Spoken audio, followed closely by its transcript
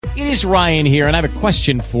It is Ryan here, and I have a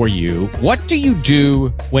question for you. What do you do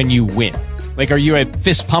when you win? Like, are you a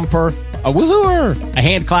fist pumper, a woohooer, a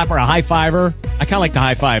hand clapper, a high fiver? I kind of like the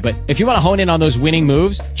high five, but if you want to hone in on those winning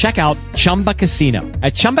moves, check out Chumba Casino.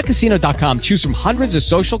 At ChumbaCasino.com, choose from hundreds of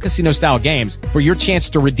social casino-style games for your chance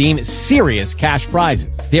to redeem serious cash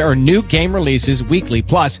prizes. There are new game releases weekly,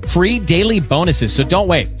 plus free daily bonuses. So don't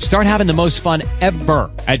wait. Start having the most fun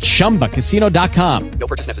ever at ChumbaCasino.com. No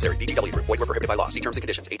purchase necessary. VGW. Void where prohibited by law. See terms and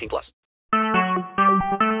conditions. 18 plus.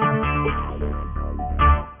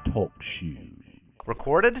 Talk shoes.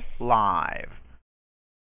 Recorded live.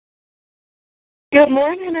 Good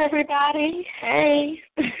morning, everybody. Hey.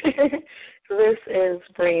 This is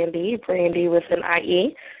Brandy with an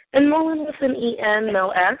IE, and Mullen with an EN, no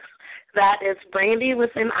S. That is Brandy with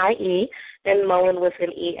an IE, and Mullen with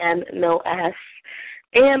an EN, no S.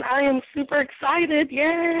 And I am super excited.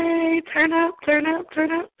 Yay! Turn up, turn up,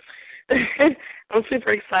 turn up. I'm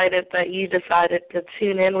super excited that you decided to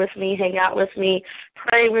tune in with me, hang out with me,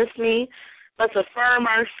 pray with me. Let's affirm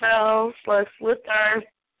ourselves. Let's lift our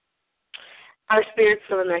spirits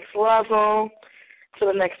to the next level, to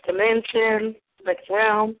the next dimension, next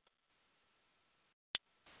realm.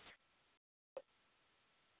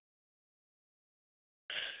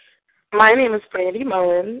 My name is Brandy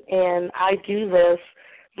Mullen, and I do this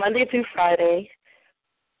Monday through Friday,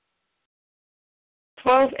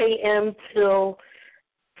 12 a.m. till ...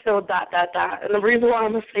 And the reason why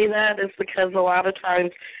I'm going to say that is because a lot of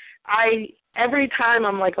times every time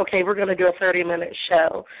I'm like, okay, we're going to do a 30-minute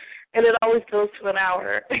show, and it always goes to an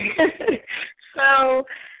hour. So,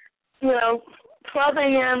 12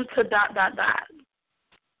 a.m. to ...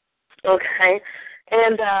 Okay?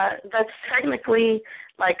 And that's technically,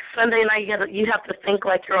 like, Sunday night, you have to think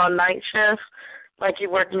like you're on night shift, like you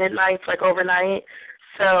work midnights, like overnight.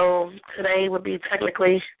 So today would be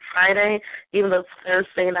technically Friday, even though it's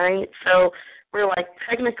Thursday night. So we're like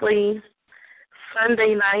technically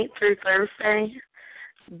Sunday night through Thursday,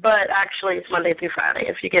 but actually it's Monday through Friday,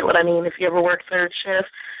 if you get what I mean. If you ever work third shift,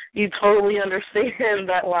 you totally understand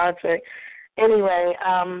that logic. Anyway,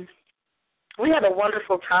 we had a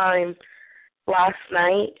wonderful time last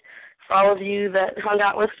night. For all of you that hung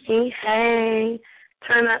out with me, hey,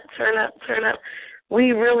 turn up, turn up, turn up.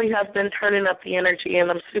 We really have been turning up the energy, and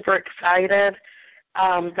I'm super excited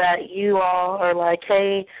that you all are like,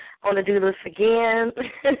 hey, I want to do this again.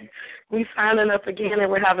 We signing up again, and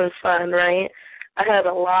we're having fun, right? I had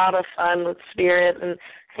a lot of fun with Spirit and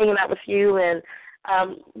hanging out with you. And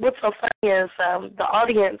what's so funny is the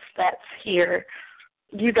audience that's here,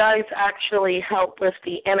 you guys actually help with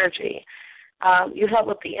the energy. You help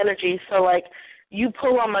with the energy. So, like, you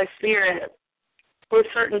pull on my spirit with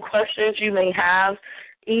certain questions you may have,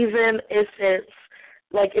 even if it's,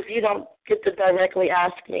 like, if you don't get to directly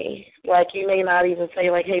ask me. Like, you may not even say,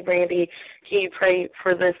 like, hey, Brandy, can you pray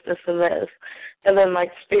for this, this, and this? And then, like,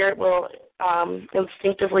 Spirit will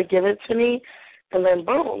instinctively give it to me, and then,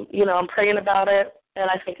 boom, I'm praying about it, and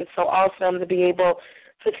I think it's so awesome to be able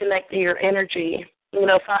to connect to your energy.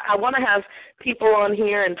 If I want to have people on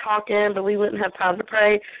here and talking, but we wouldn't have time to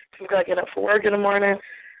pray because we've got to get up for work in the morning.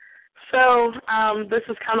 So this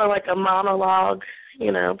is kind of like a monologue,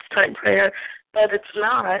 type prayer, but it's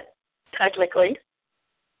not technically,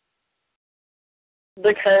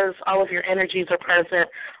 because all of your energies are present.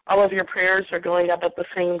 All of your prayers are going up at the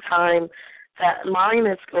same time that mine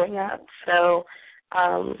is going up. So,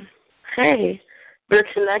 hey, we're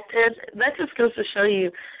connected. That just goes to show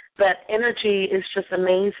you that energy is just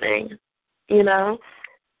amazing,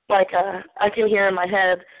 Like, I can hear in my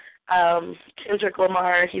head Kendrick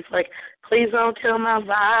Lamar, he's like, please don't kill my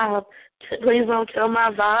vibe. Please don't kill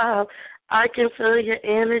my vibe. I can feel your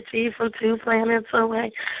energy from 2 planets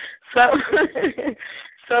away. So,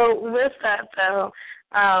 so with that, though,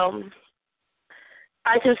 I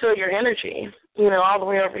can feel your energy, all the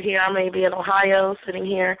way over here. I may be in Ohio sitting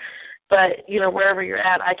here, but, wherever you're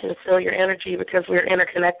at, I can feel your energy because we're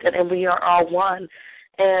interconnected and we are all one.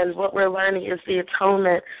 And what we're learning is the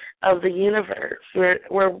atonement of the universe.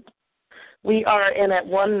 We are in at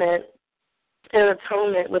one-ment, in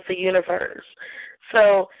atonement with the universe.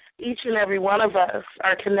 So each and every one of us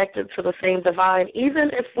are connected to the same divine, even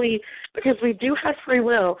if because we do have free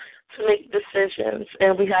will to make decisions,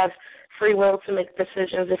 and we have free will to make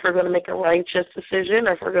decisions if we're going to make a righteous decision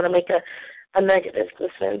or if we're going to make a negative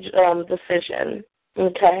decision,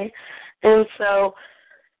 okay? And so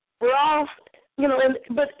we're all,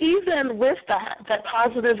 but even with that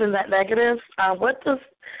positive and that negative, what does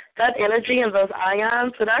that energy and those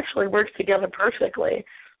ions, it actually works together perfectly.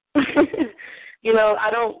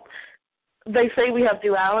 They say we have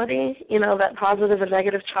duality, that positive and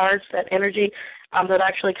negative charge, that energy. that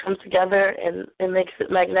actually come together and makes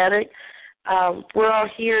it magnetic. We're all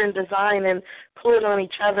here in design and pulling on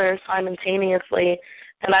each other simultaneously,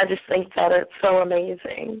 and I just think that it's so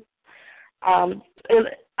amazing. And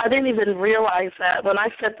I didn't even realize that when I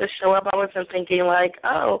set this show up, I wasn't thinking like,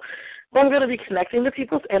 oh, well, I'm going to be connecting to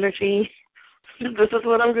people's energy. This is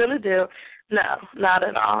what I'm going to do. No, not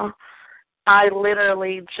at all. I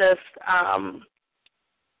literally just I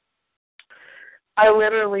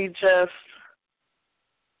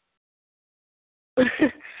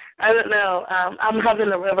don't know. I'm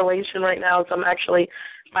having a revelation right now. So my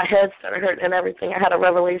head started hurting and everything. I had a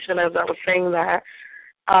revelation as I was saying that.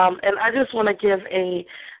 And I just want to give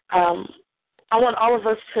I want all of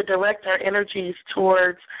us to direct our energies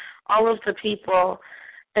towards all of the people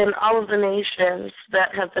and all of the nations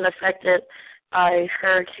that have been affected by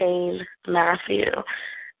Hurricane Matthew.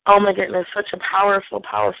 Oh, my goodness, such a powerful,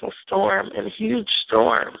 powerful storm and huge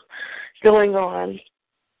storm going on.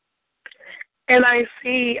 And I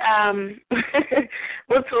see,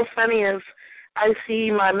 what's so funny is I see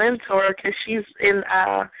my mentor, because she's in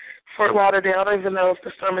Fort Lauderdale. I don't even know if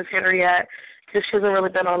the storm has hit her yet, because she hasn't really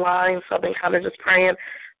been online, so I've been kind of just praying.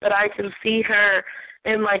 But I can see her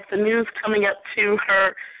in, like, the news coming up to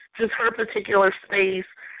her, just her particular space,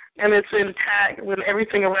 and it's intact when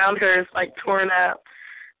everything around her is, like, torn up.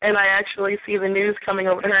 And I actually see the news coming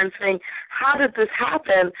over to her and saying, how did this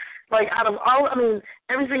happen? Like, out of all,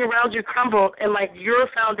 everything around you crumbled, and, like, your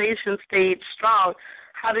foundation stayed strong.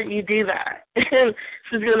 How did you do that? And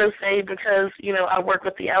she's going to say, because, I work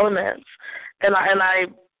with the elements, and I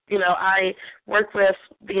work with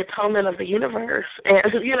the atonement of the universe, and,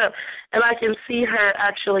 and I can see her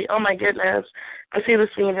actually, oh, my goodness, I see this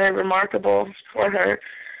being very remarkable for her.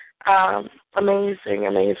 Amazing,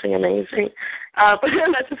 amazing, amazing. I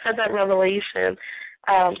just had that revelation.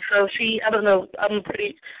 So I don't know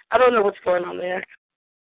what's going on there.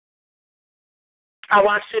 I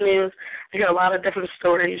watch the news. I hear a lot of different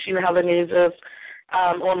stories. You know how the news is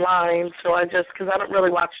online. So because I don't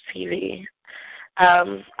really watch TV.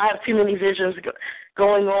 I have too many visions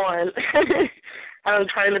going on. I'm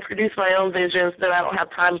trying to produce my own visions that I don't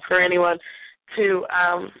have time for anyone to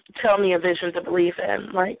tell me a vision to believe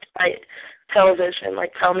in, television,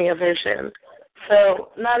 tell me a vision.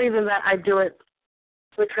 So not even that I do it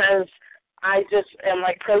because I just am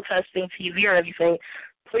protesting TV or anything.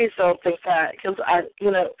 Please don't think that, because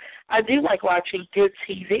I do like watching good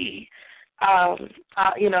TV. I'll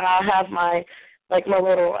have my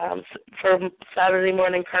little for Saturday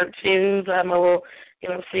morning cartoons. I have my little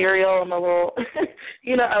cereal and my little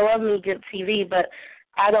I love me good TV, but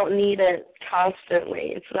I don't need it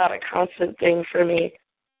constantly. It's not a constant thing for me.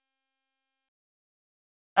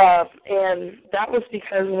 And that was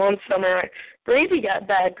because one summer, Brady got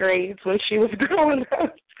bad grades when she was growing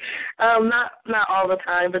up. Not all the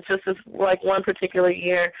time, but just this one particular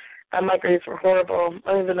year, my grades were horrible.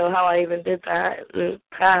 I don't even know how I even did that in the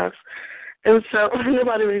past. And so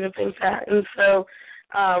nobody would even think that. And so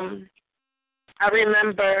I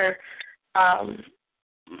remember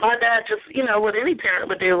my dad just, what any parent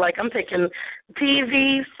would do, I'm thinking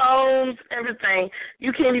TV, phones, everything.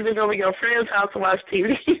 You can't even go to your friend's house and watch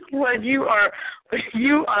TV. You are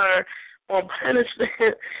on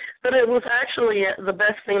punishment. But it was actually the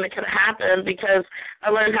best thing that could happen because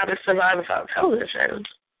I learned how to survive without television,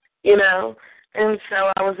 And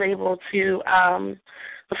so I was able to,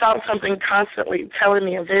 without something constantly telling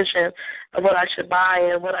me a vision of what I should buy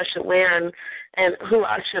and what I should wear and who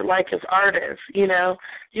I should like as artists,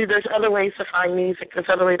 There's other ways to find music. There's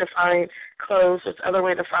other way to find clothes. There's other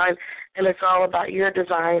way to find, and it's all about your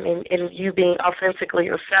design and you being authentically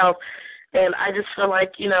yourself. And I just feel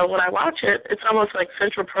when I watch it, it's almost like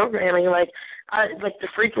central programming, the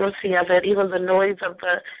frequency of it, even the noise of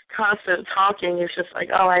the constant talking is just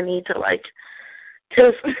I need to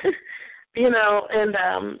because,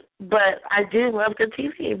 but I do love good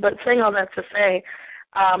TV. But saying all that to say,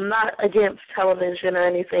 I'm not against television or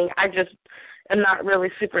anything. I just am not really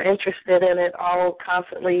super interested in it all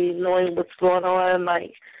constantly knowing what's going on. I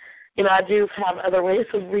do have other ways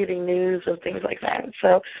of reading news and things like that.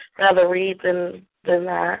 So rather read than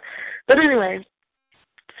that. But anyway,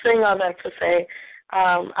 saying all that to say,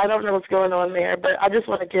 I don't know what's going on there, but I just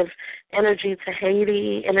want to give energy to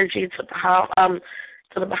Haiti, energy to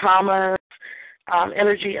the Bahamas,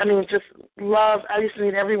 energy. Just love. I just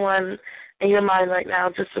need everyone in your mind right now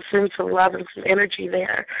just to send some love and some energy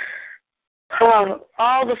there.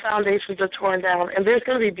 All the foundations are torn down, and there's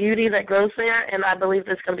going to be beauty that grows there, and I believe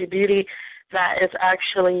there's going to be beauty that is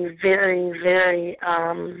actually very, very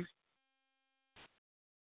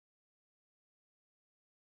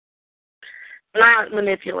not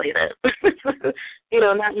manipulated.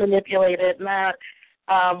 Not manipulated, not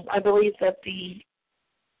I believe that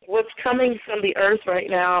what's coming from the earth right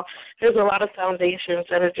now, there's a lot of foundations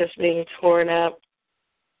that are just being torn up.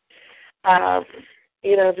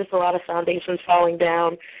 Just a lot of foundations falling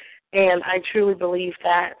down. And I truly believe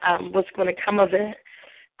that what's going to come of it,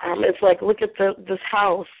 it's like, look at this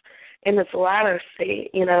house in its latter state.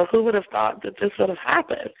 Who would have thought that this would have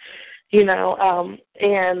happened?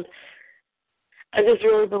 And I just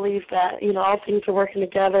really believe that, all things are working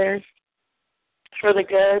together for the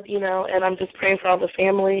good, and I'm just praying for all the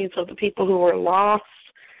families of the people who were lost,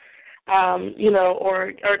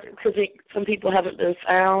 or because some people haven't been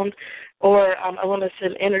found, or I want to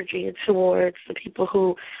send energy towards the people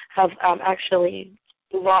who have actually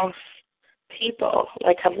lost people,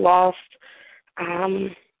 like have lost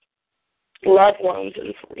loved ones,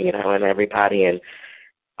 and everybody, and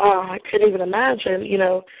I couldn't even imagine,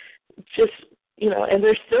 and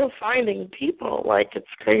they're still finding people, like it's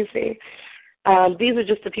crazy. These are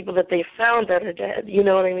just the people that they found that are dead, you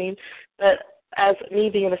know what I mean? But as me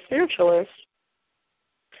being a spiritualist,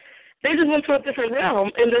 they just went to a different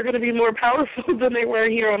realm, and they're going to be more powerful than they were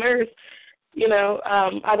here on earth.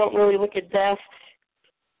 I don't really look at death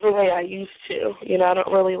the way I used to. I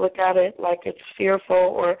don't really look at it like it's fearful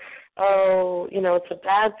or, it's a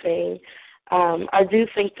bad thing. I do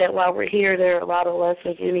think that while we're here, there are a lot of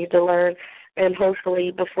lessons we need to learn, and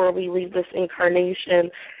hopefully before we leave this incarnation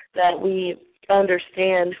that we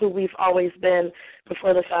understand who we've always been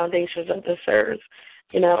before the foundations of this earth,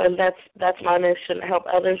 and that's my mission, to help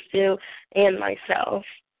others do and myself.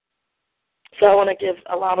 So I want to give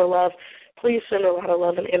a lot of love. Please send a lot of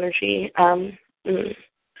love and energy.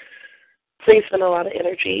 Please send a lot of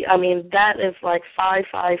energy. I mean, that is like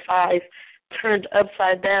 555 turned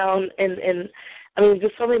upside down, and I mean,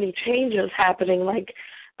 just so many changes happening, like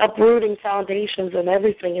uprooting foundations and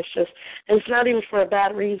everything. It's not even for a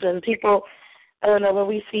bad reason. People, I don't know, when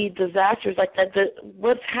we see disasters like that,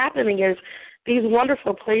 what's happening is these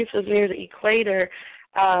wonderful places near the equator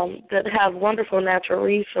that have wonderful natural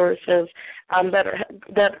resources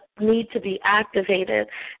that need to be activated.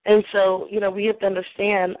 And so, we have to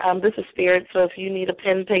understand, this is spirit, so if you need a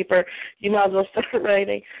pen and paper, you might as well start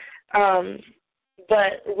writing.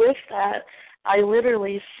 But with that, I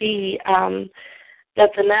literally see that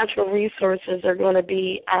the natural resources are going to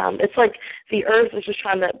be, it's like the earth is just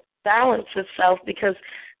trying to balance itself because,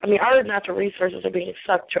 I mean, our natural resources are being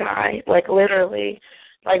sucked dry, like literally.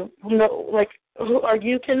 Like, are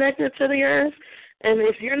you connected to the earth? And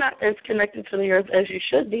if you're not as connected to the earth as you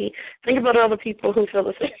should be, think about all the people who feel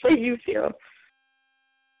the same way you feel.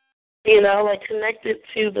 Like connected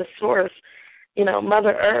to the source,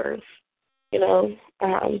 Mother Earth,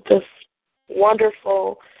 this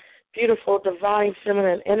wonderful, beautiful, divine,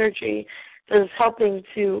 feminine energy that is helping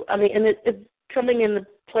to, and it's coming in the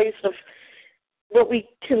place of what we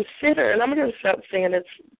consider, and I'm going to stop saying it's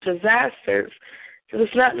disasters, because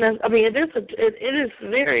it's not, it is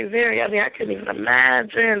very, very, I couldn't even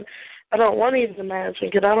imagine. I don't want to even imagine,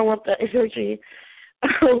 because I don't want that energy,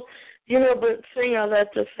 but saying all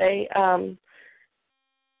that to say,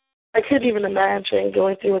 I couldn't even imagine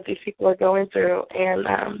going through what these people are going through and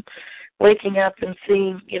waking up and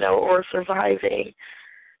seeing, or surviving.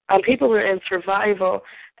 People are in survival,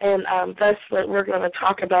 and that's what we're going to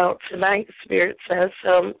talk about tonight, Spirit says.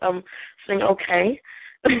 So I'm saying okay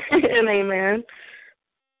and amen.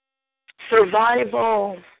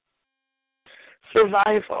 Survival.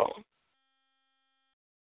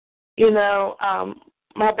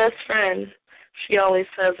 My best friend, she always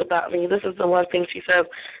says about me, this is the one thing she says.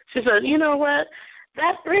 She said, you know what,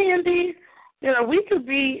 that Brandy, we could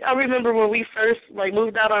be, I remember when we first,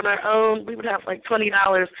 moved out on our own, we would have,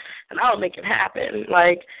 $20, and I would make it happen.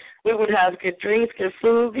 We would have good drinks, good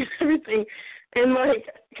food, good everything. And,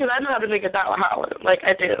 because I know how to make $1 holler,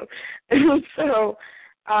 I do. And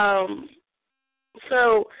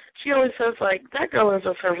so she always says, that girl is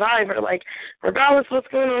a survivor. Regardless of what's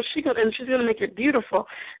going on, she's going to make it beautiful.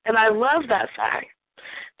 And I love that fact.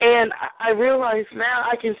 And I realize now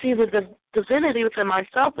I can see the divinity within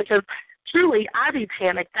myself, because truly I be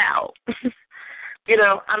panicked out.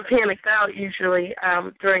 I'm panicked out usually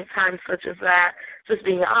during times such as that, just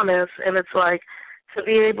being honest. And it's to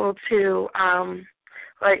be able to, I'm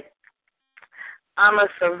a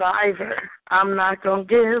survivor. I'm not going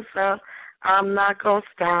to give up. I'm not going to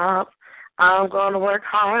stop. I'm going to work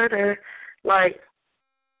harder.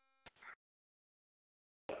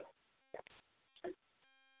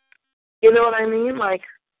 You know what I mean?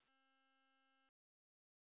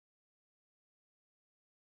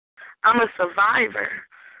 I'm a survivor.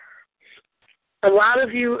 A lot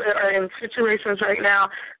of you are in situations right now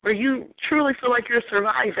where you truly feel like you're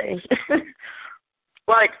surviving,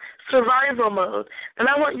 like survival mode. And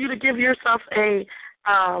I want you to give yourself a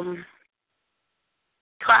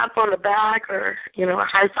clap on the back or, a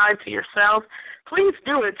high five to yourself. Please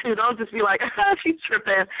do it, too. Don't just be like, she's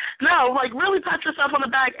tripping. No, like really pat yourself on the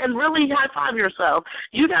back and really high five yourself.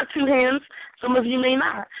 You got two hands. Some of you may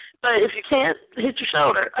not. But if you can't, hit your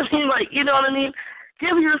shoulder. I mean, like, you know what I mean?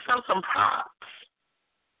 Give yourself some props.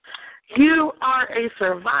 You are a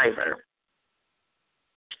survivor.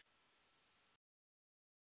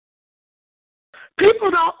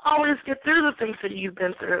 People don't always get through the things that you've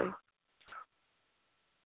been through.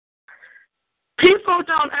 People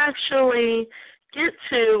don't actually get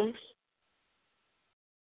to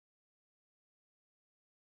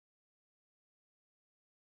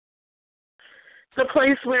the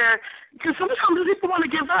place where, because sometimes people want to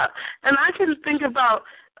give up. And I can think about,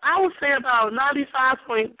 I would say about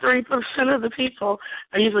 95.3% of the people,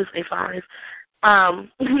 I usually say 5,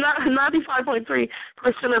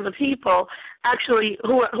 95.3% of the people actually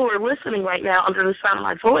who are listening right now under the sound of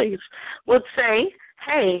my voice would say,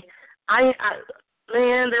 hey,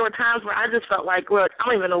 man, there were times where I just felt like, look, I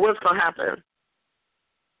don't even know what's going to happen.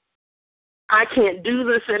 I can't do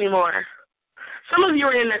this anymore. Some of you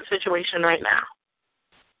are in that situation right now.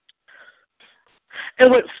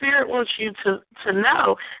 And what Spirit wants you to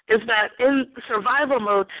know is that in survival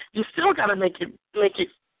mode, you still got to make it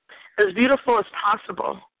as beautiful as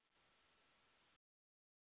possible.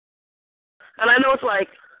 And I know it's like,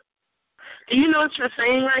 do you know what you're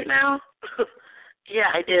saying right now?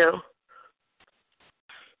 Yeah, I do.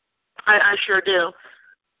 I sure do.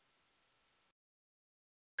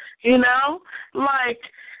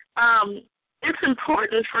 It's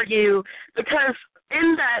important for you because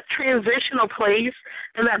in that transitional place,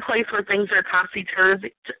 in that place where things are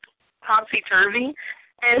topsy-turvy,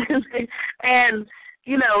 and in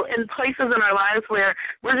places in our lives where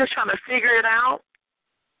we're just trying to figure it out,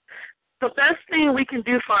 the best thing we can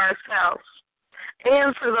do for ourselves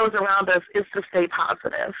and for those around us is to stay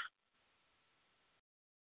positive.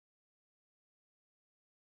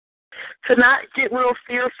 To not get real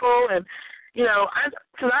fearful and,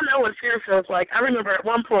 because I know what fear feels like. I remember at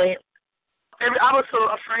one point, I was so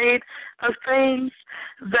afraid of things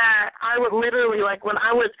that I would literally, like, when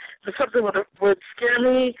something would scare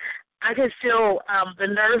me, I could feel the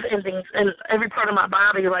nerve endings in every part of my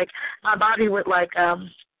body. Like, my body would,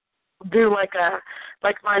 do my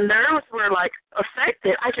nerves were,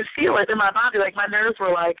 affected. I could feel it in my body. Like, my nerves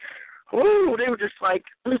were, ooh, they were just,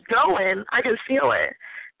 going. I could feel it.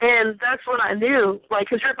 And that's what I knew,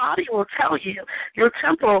 because your body will tell you, your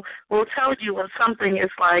temple will tell you when something is,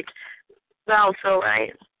 don't feel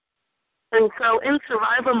right. And so in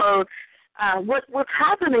survival mode, what's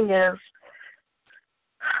happening is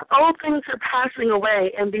old things are passing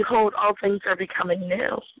away, and behold, all things are becoming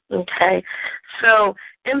new, okay? So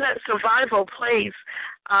in that survival place,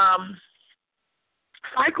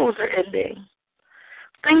 cycles are ending.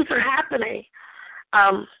 Things are happening.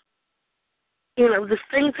 The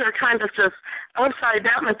things are kind of just upside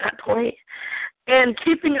down at that point. And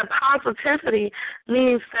keeping a positivity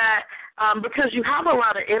means that because you have a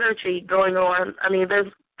lot of energy going on. I mean,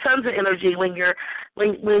 there's tons of energy when you're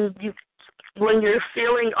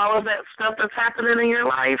feeling all of that stuff that's happening in your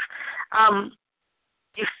life.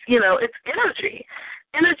 It's energy.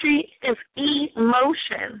 Energy is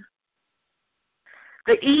emotion.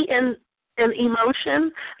 The E in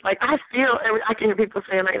emotion, I can hear people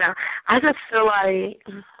saying right now, I just feel like,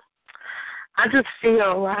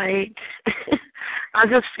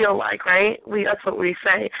 right? That's what we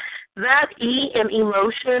say. That E in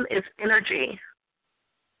emotion is energy.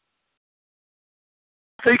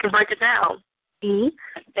 So you can break it down. E,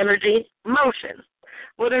 energy, motion.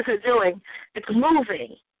 What is it doing? It's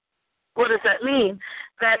moving. What does that mean?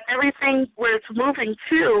 That everything where it's moving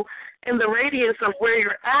to in the radius of where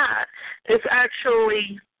you're at is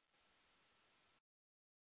actually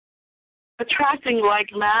attracting like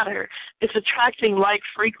matter. It's attracting like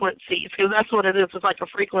frequencies, because that's what it is. It's like a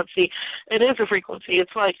frequency. It is a frequency.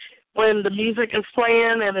 It's like when the music is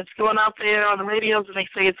playing and it's going out there on the radios and they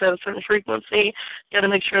say it's at a certain frequency, you got to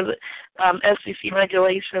make sure that FCC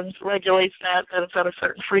regulations regulates that it's at a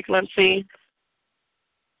certain frequency.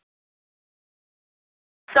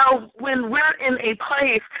 So when we're in a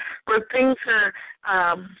place where things are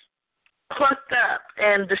plucked up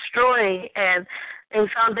and destroying and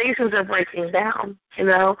foundations are breaking down,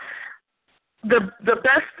 the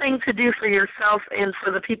best thing to do for yourself and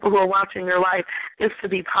for the people who are watching your life is to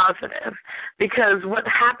be positive. Because what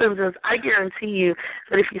happens is, I guarantee you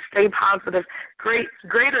that if you stay positive,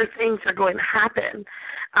 greater things are going to happen,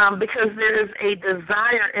 because there is a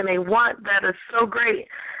desire and a want that is so great.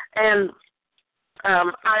 And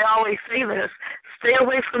I always say this: stay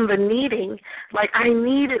away from the needing. Like, I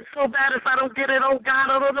need it so bad. If I don't get it, oh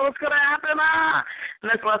God, I don't know what's going to happen.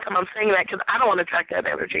 And that's a lot of time I'm saying that because I don't want to attract that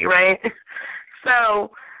energy, right?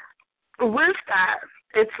 So with that,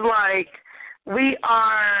 it's like we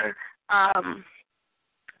are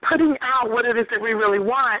putting out what it is that we really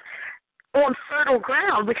want on fertile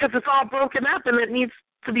ground, because it's all broken up and it needs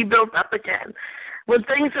to be built up again. When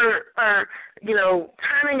things are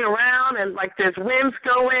turning around and like there's winds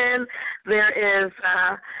going, there is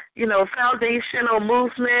foundational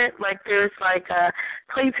movement, like there's like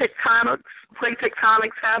plate tectonics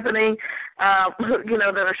happening, that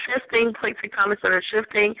are shifting, plate tectonics that are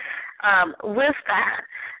shifting. With that,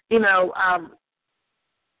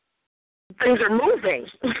 things are moving.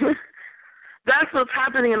 That's what's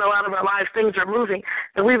happening in a lot of our lives. Things are moving.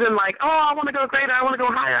 And we've been like, oh, I want to go greater. I want to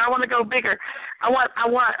go higher. I want to go bigger. I want.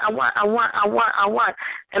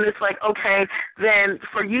 And it's like, okay, then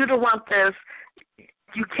for you to want this,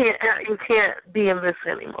 you can't be in this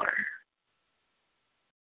anymore.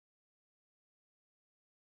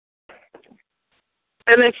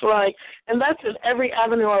 And it's like, and that's in every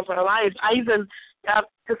avenue of our lives. I even got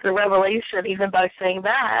just a revelation, even by saying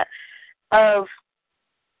that, of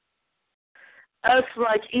us,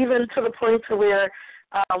 like, even to the point to where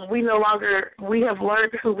we have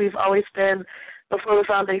learned who we've always been before the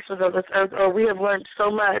foundations of this earth, or we have learned so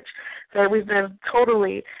much that we've been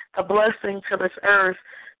totally a blessing to this earth,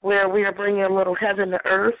 where we are bringing a little heaven to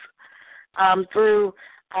earth through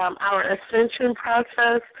our ascension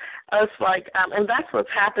process. And that's what's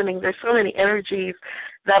happening. There's so many energies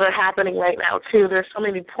that are happening right now, too. There's so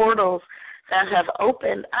many portals that have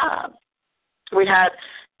opened up. We had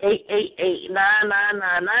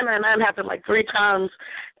 888-999-999 happened like 3 times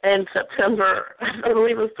in September. I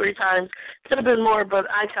believe it was 3 times. Could have been more, but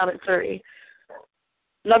I counted 3.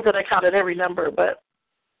 Not that I counted every number, but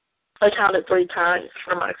I counted 3 times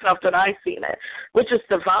for myself that I seen it, which is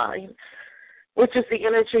divine, which is the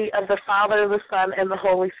energy of the Father, the Son, and the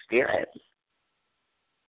Holy Spirit.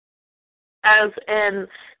 As in,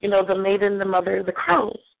 the maiden, the mother, the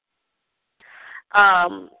crone.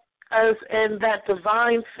 As in that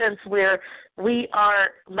divine sense where we are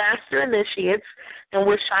master initiates and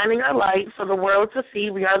we're shining our light for the world to see.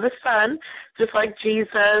 We are the sun, just like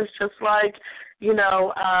Jesus, just like,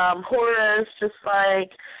 Horus, just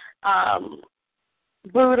like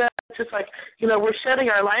Buddha, just like, we're shedding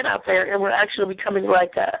our light out there, and we're actually becoming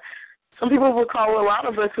like some people will call a lot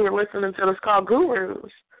of us who are listening to this called gurus.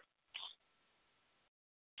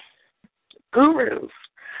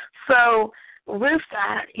 So with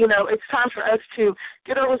that, it's time for us to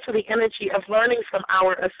get over to the energy of learning from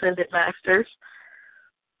our ascended masters,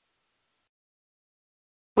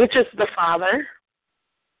 which is the Father.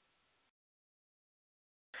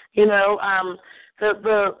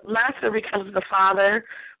 The master becomes the Father.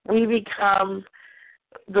 We become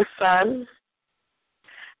the Son,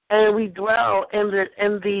 and we dwell in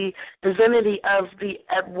the divinity of the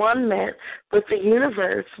at one-ment with the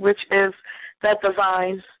universe, which is the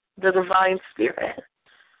divine spirit.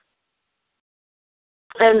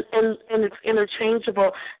 And it's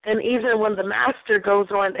interchangeable. And even when the master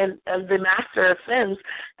goes on and the master ascends,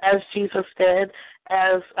 as Jesus did,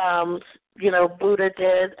 as Buddha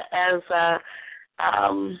did, as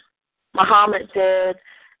Muhammad did,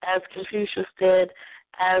 as Confucius did,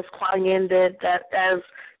 as Kuan Yin did, as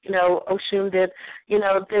Oshun did,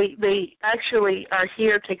 they actually are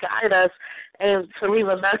here to guide us and to leave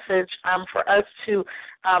a message for us to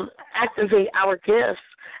activate our gifts,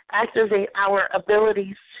 activate our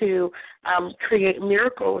abilities to create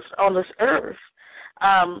miracles on this earth.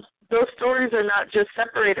 Those stories are not just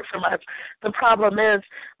separated from us. The problem is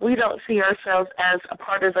we don't see ourselves as a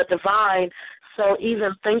part of the divine, so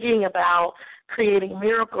even thinking about creating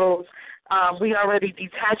miracles, we already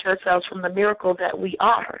detach ourselves from the miracle that we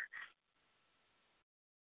are.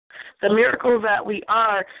 The miracle that we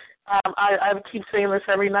are, I keep saying this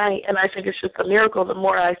every night, and I think it's just a miracle the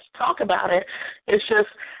more I talk about it. It's just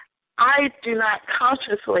I do not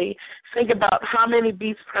consciously think about how many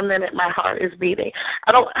beats per minute my heart is beating.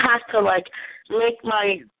 I don't have to, make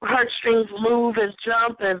my heartstrings move and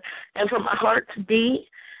jump and for my heart to beat.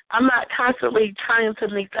 I'm not constantly trying to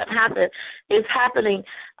make that happen. It's happening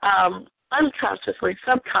unconsciously,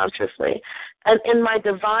 subconsciously, and in my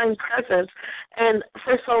divine presence. And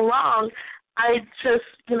for so long, I just,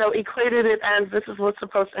 equated it as this is what's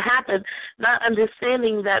supposed to happen, not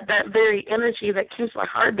understanding that that very energy that keeps my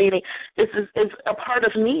heart beating is a part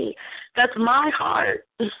of me. That's my heart.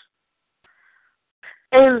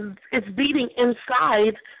 And it's beating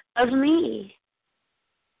inside of me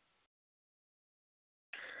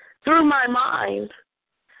through my mind.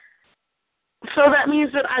 So that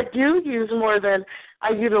means that I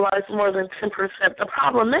utilize more than 10%. The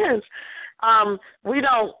problem is we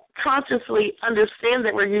don't consciously understand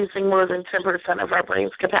that we're using more than 10% of our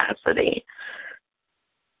brain's capacity.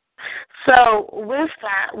 So with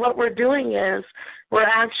that, what we're doing is we're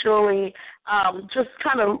actually just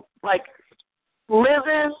kind of like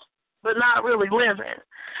living, but not really living.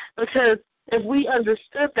 Because if we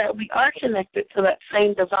understood that we are connected to that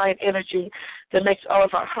same divine energy that makes all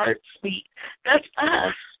of our hearts beat, that's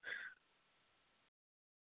us.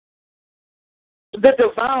 The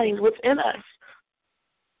divine within us,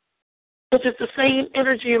 which is the same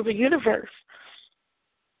energy of the universe,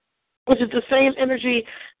 which is the same energy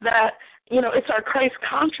that, it's our Christ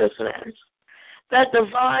consciousness, that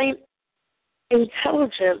divine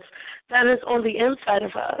intelligence that is on the inside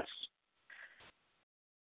of us.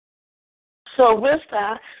 So with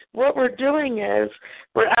that, what we're doing is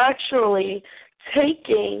we're actually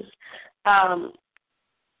taking our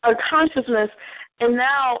consciousness and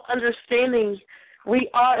now understanding we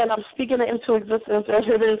are, and I'm speaking it into existence as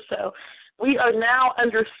it is so, we are now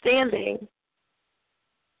understanding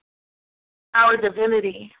our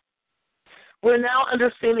divinity. We're now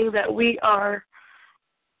understanding that we are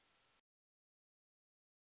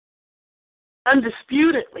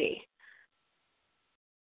undisputedly,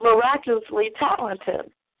 miraculously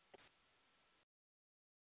talented.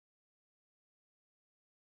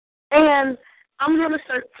 And I'm going to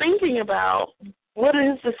start thinking about what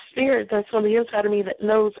is the spirit that's on the inside of me that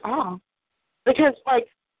knows all. Because,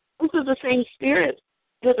 this is the same spirit,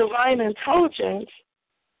 the divine intelligence,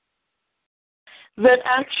 that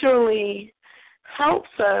actually helps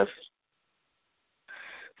us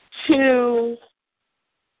to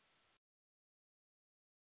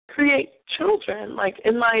create children. Like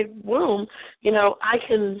in my womb, I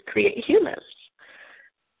can create humans.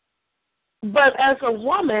 But as a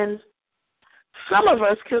woman, some of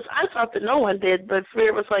us, because I thought that no one did, but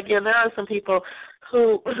Spirit was like, there are some people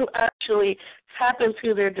who actually tap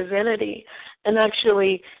into their divinity and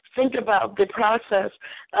actually think about the process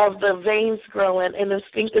of the veins growing and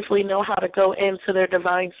instinctively know how to go into their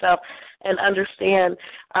divine self and understand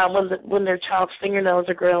when their child's fingernails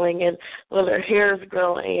are growing and when their hair is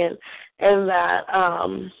growing and that,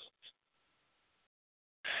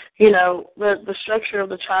 the structure of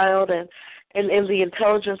the child and the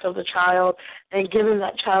intelligence of the child and giving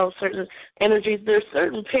that child certain energies. There's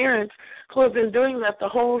certain parents who have been doing that the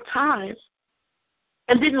whole time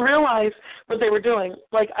and didn't realize what they were doing.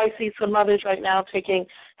 Like I see some mothers right now taking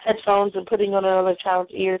headphones and putting on another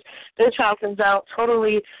child's ears. Their child comes out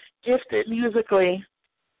totally gifted musically,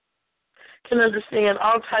 can understand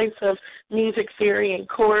all types of music theory and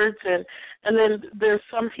chords, and then there's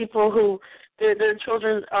some people who their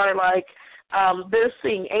children are like, they're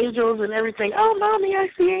seeing angels and everything. Oh, Mommy, I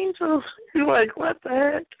see angels. You're like, what the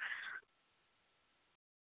heck?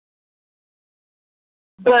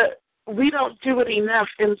 But we don't do it enough,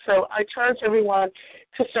 and so I charge everyone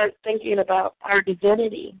to start thinking about our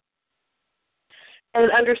divinity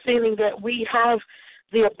and understanding that we have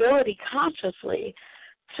the ability consciously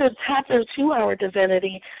to tap into our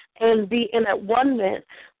divinity and be in at one-ment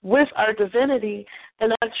with our divinity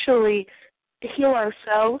and actually heal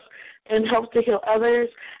ourselves and help to heal others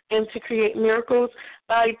and to create miracles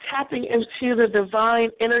by tapping into the divine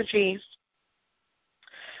energies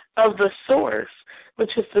of the source,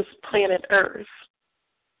 which is this planet Earth.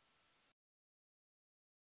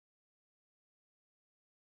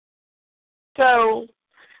 So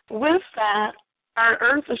with that, our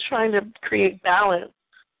Earth is trying to create balance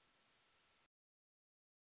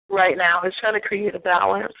right now. It's trying to create a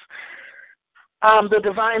balance. The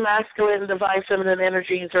divine masculine and divine feminine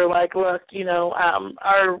energies are like, look,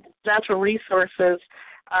 our natural resources,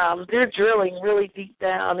 they're drilling really deep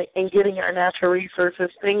down and getting our natural resources,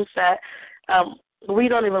 things that we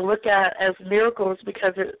don't even look at as miracles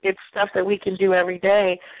because it's stuff that we can do every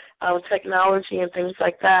day, technology and things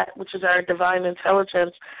like that, which is our divine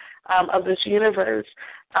intelligence of this universe.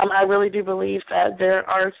 I really do believe that there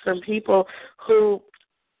are some people who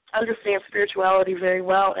understand spirituality very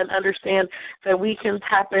well and understand that we can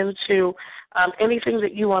tap into anything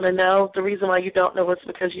that you want to know. The reason why you don't know is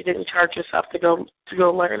because you didn't charge yourself to go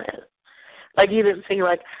learn it. Like you didn't say,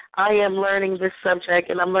 like, I am learning this subject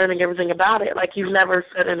and I'm learning everything about it. Like you've never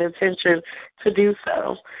set an intention to do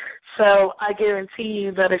so. So I guarantee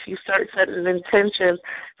you that if you start setting an intention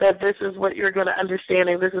that this is what you're going to understand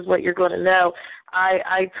and this is what you're going to know,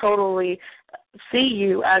 I totally see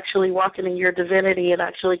you actually walking in your divinity and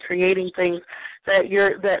actually creating things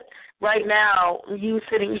that right now, you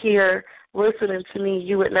sitting here listening to me,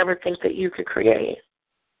 you would never think that you could create.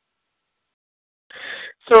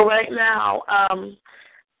 So right now,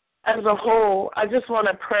 as a whole, I just want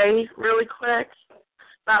to pray really quick.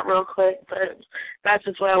 Not real quick, but that's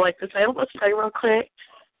just what I like to say. Let's pray real quick.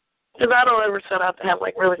 Because I don't ever set out to have,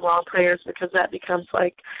 like, really long prayers because that becomes,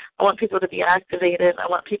 like, I want people to be activated. I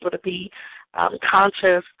want people to be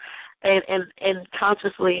conscious and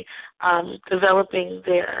consciously developing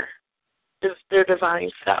their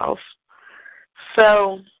divine self.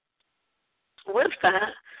 So with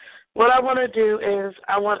that, what I want to do is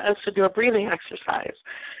I want us to do a breathing exercise.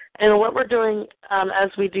 And what we're doing as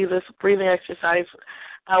we do this breathing exercise,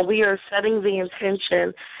 we are setting the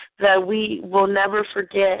intention that we will never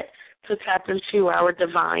forget to tap into our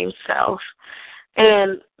divine self.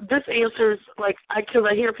 And this answers, like, because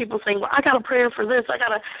I hear people saying, well, I got a prayer for this.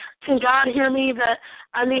 Can God hear me that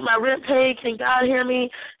I need my rent paid? Can God hear me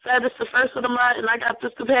that it's the first of the month and I got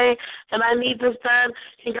this to pay and I need this done?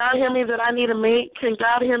 Can God hear me that I need a mate? Can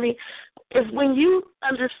God hear me? When you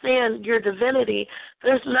understand your divinity,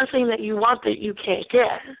 there's nothing that you want that you can't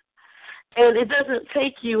get. And it doesn't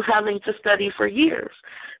take you having to study for years.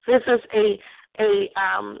 This is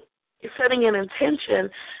setting an intention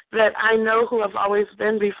that I know who I've always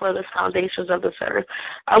been before the foundations of this earth.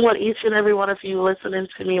 I want each and every one of you listening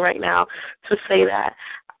to me right now to say that.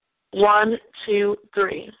 1, 2,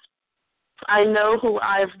 3. I know who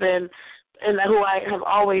I've been and who I have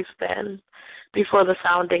always been before the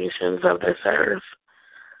foundations of this earth.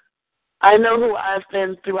 I know who I've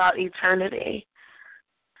been throughout eternity,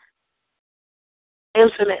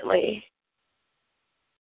 infinitely.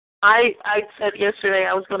 I said yesterday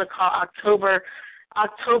I was going to call October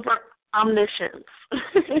omniscience.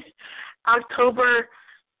 October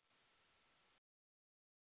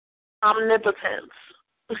omnipotence.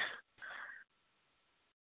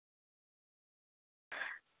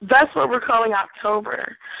 That's what we're calling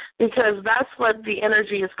October because that's what the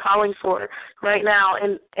energy is calling for right now.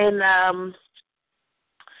 In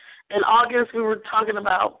August, we were talking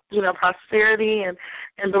about, prosperity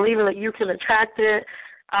and believing that you can attract it.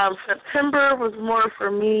 September was more for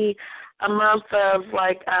me a month of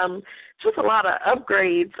just a lot of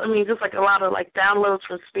upgrades. I mean, just like a lot of downloads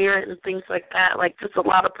from spirit and things like that, just a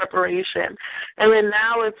lot of preparation. And then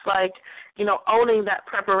now it's owning that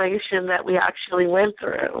preparation that we actually went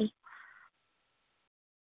through.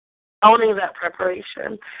 Owning that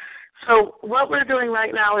preparation. So what we're doing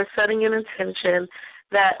right now is setting an intention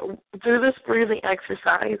that through this breathing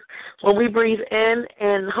exercise, when we breathe in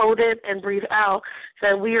and hold it and breathe out,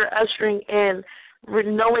 that we are ushering in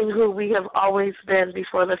knowing who we have always been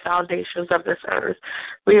before the foundations of this earth.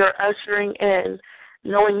 We are ushering in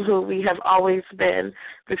knowing who we have always been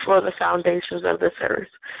before the foundations of this earth.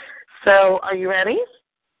 So are you ready?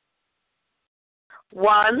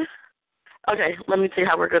 1. Okay, let me see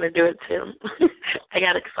how we're going to do it, too. I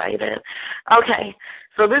got excited. Okay,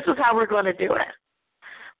 so this is how we're going to do it.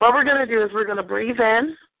 What we're going to do is we're going to breathe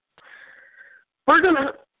in. We're going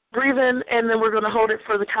to breathe in, and then we're going to hold it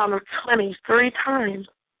for the count of 20 3 times.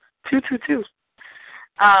 2, 2, 2.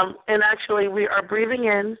 And actually, we are breathing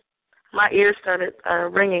in. My ears started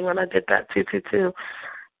ringing when I did that 2, 2, 2.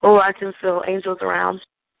 Oh, I can feel angels around.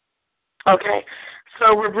 Okay,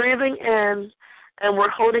 so we're breathing in, and we're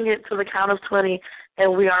holding it to the count of 20,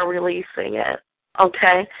 and we are releasing it.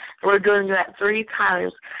 Okay? We're doing that 3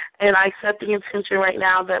 times. And I set the intention right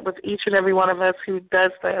now that with each and every one of us who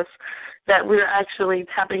does this, that we're actually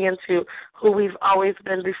tapping into who we've always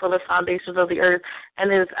been before the foundations of the earth,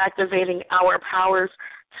 and it is activating our powers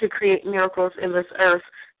to create miracles in this earth,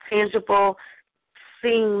 tangible,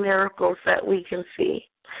 seeing miracles that we can see.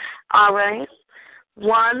 All right?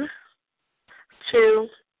 1, 2,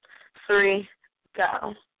 3,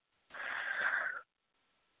 go.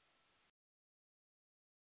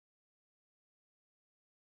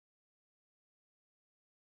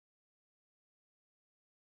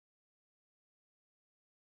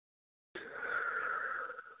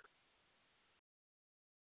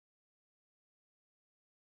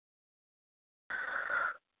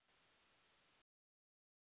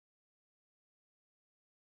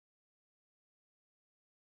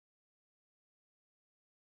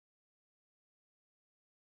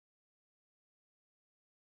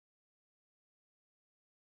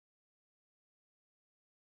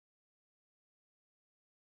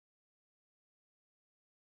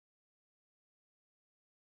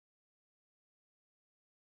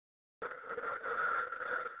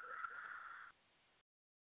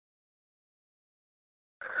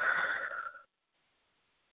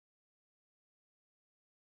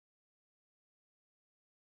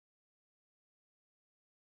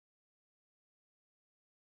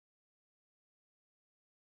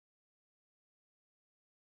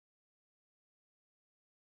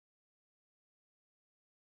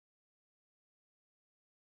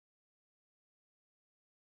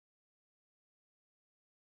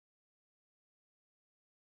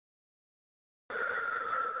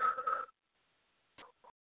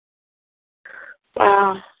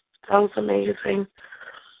 That was amazing.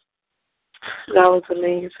 That was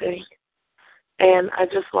amazing. And I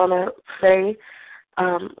just want to say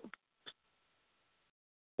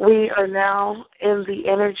we are now in the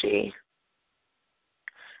energy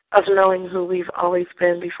of knowing who we've always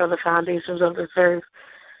been before the foundations of this earth.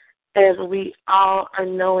 And we all are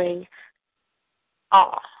knowing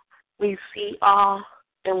all. We see all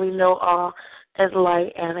and we know all as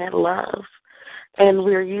light and as love. And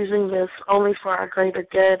we're using this only for our greater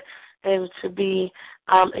good and to be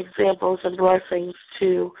examples and blessings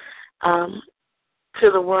to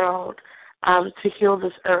the world, to heal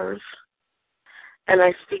this earth. And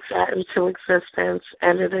I speak that into existence,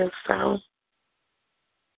 and it is so.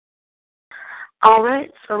 All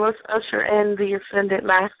right, so let's usher in the Ascended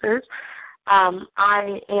Masters.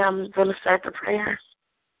 I am going to start the prayer.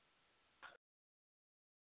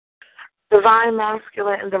 Divine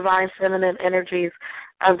masculine and divine feminine energies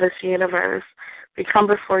of this universe, we come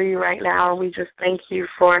before you right now, and we just thank you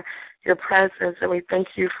for your presence, and we thank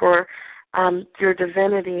you for your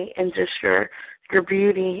divinity and just your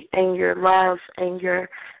beauty and your love and your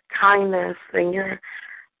kindness and your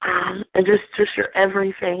and just your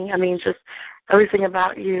everything. I mean, just everything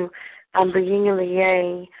about you, the yin and the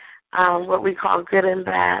yang, what we call good and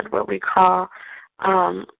bad, what we call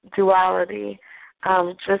duality,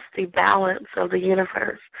 just the balance of the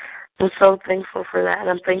universe. I'm so thankful for that, and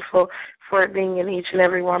I'm thankful for it being in each and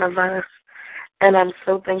every one of us. And I'm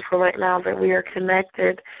so thankful right now that we are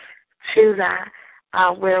connected to that,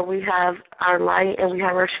 where we have our light and we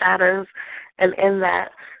have our shadows, and in that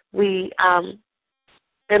we,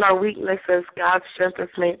 in our weaknesses, God's strength is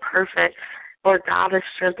made perfect, or God's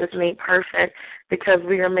strength is made perfect, because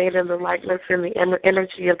we are made in the likeness and the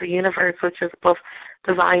energy of the universe, which is both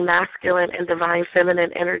divine masculine and divine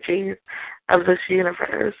feminine energies of this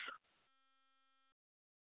universe.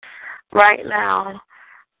 Right now,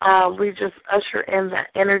 we just usher in that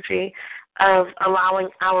energy of allowing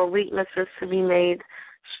our weaknesses to be made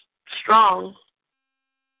strong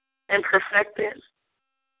and perfected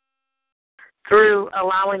through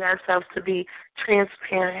allowing ourselves to be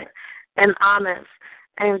transparent and honest,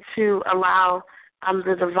 and to allow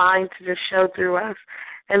the divine to just show through us,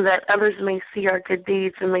 and that others may see our good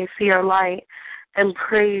deeds and may see our light and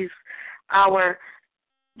praise our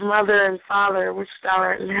Mother and Father, which thou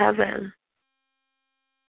art in heaven.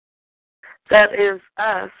 That is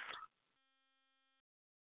us.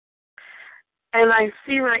 And I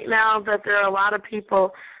see right now that there are a lot of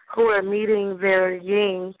people who are meeting their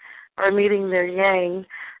yin or meeting their yang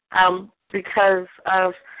because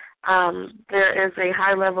of there is a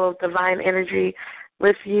high level of divine energy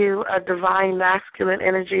with you, a divine masculine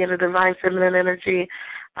energy and a divine feminine energy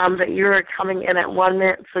that you're coming in at one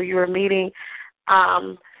minute. So you are meeting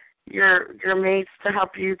your mates to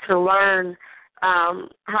help you to learn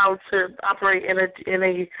how to operate in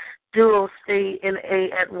a dual state, in a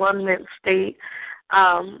at one minute state,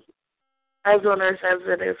 as on earth as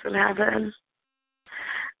it is in heaven.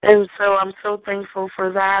 And so I'm so thankful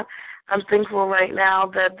for that. I'm thankful right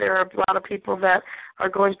now that there are a lot of people that are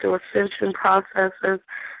going through ascension processes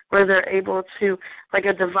where they're able to, like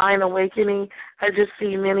a divine awakening. I just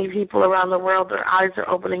see many people around the world, their eyes are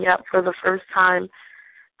opening up for the first time,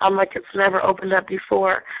 like it's never opened up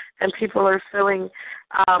before. And people are feeling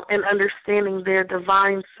and understanding their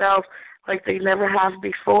divine self like they never have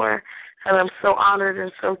before. And I'm so honored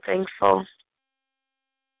and so thankful.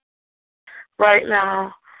 Right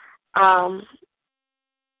now,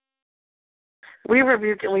 we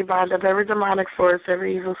rebuke and we bind up every demonic force,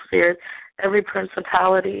 every evil spirit, every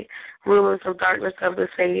principality, rulers of darkness of this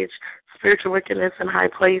age, spiritual wickedness in high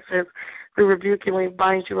places. We rebuke and we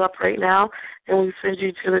bind you up right now, and we send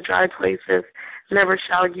you to the dry places. Never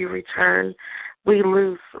shall you return. We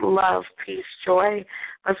loose love, peace, joy,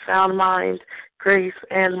 a sound mind, grace,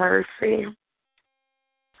 and mercy.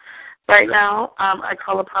 Right now, I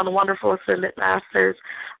call upon the wonderful Ascended Masters.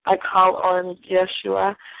 I call on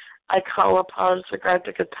Yeshua. I call upon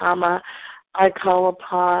Sagrada Gautama. I call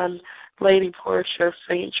upon Lady Portia,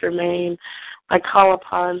 Saint Germain. I call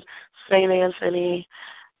upon Saint Anthony.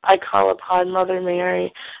 I call upon Mother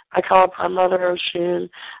Mary. I call upon Mother Oshun.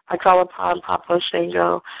 I call upon Papa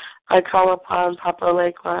Shango. I call upon Papa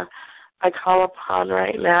Lekwa. I call upon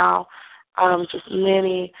right now just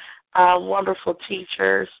many wonderful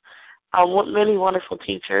teachers, many wonderful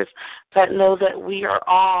teachers that know that we are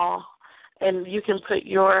all, and you can put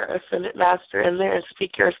your Ascended Master in there and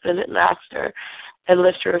speak your Ascended Master and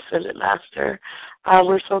lift your Ascended Master.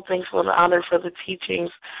 We're so thankful and honored for the teachings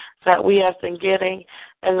that we have been getting,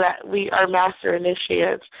 and that we are master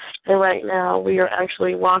initiates. And right now we are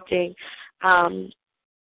actually walking and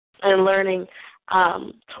learning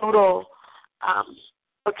total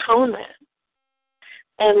atonement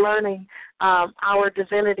and learning our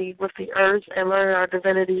divinity with the earth and learning our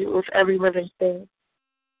divinity with every living thing.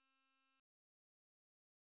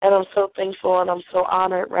 And I'm so thankful and I'm so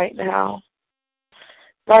honored right now.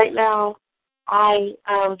 Right now, I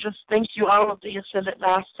just thank you, all of the Ascended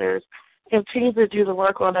Masters. Continue to do the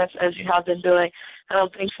work on us as you have been doing. And I'm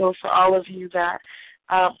thankful for all of you that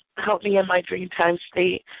help me in my dream time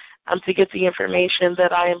state to get the information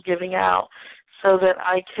that I am giving out so that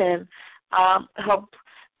I can help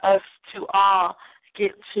us to all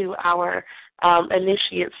get to our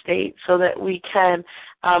initiate state so that we can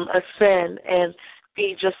ascend and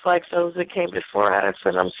be just like those that came before us.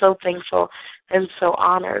 And I'm so thankful and so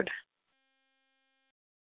honored.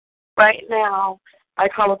 Right now, I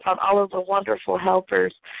call upon all of the wonderful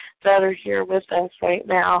helpers that are here with us right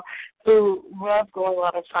now who love going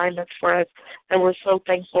on assignments for us, and we're so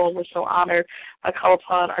thankful and we're so honored. I call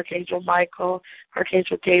upon Archangel Michael,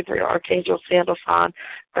 Archangel Gabriel, Archangel Sandalphon,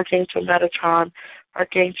 Archangel Metatron,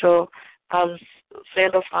 Archangel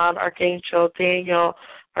Sandalphon, Archangel Daniel,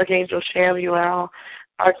 Archangel Samuel,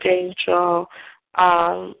 Archangel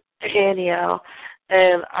Haniel,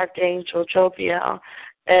 and Archangel Jophiel,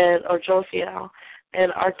 and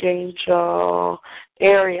Archangel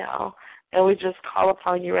Ariel. And we just call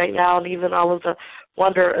upon you right now, and even all of the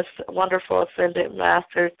wonderful Ascended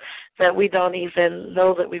Masters that we don't even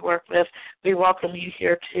know that we work with. We welcome you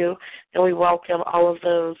here, too, and we welcome all of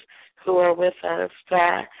those who are with us,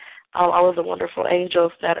 that all of the wonderful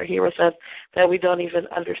angels that are here with us that we don't even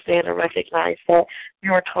understand or recognize, that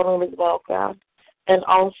you are totally welcome. And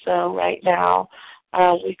also right now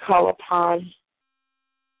we call upon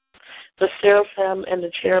the seraphim and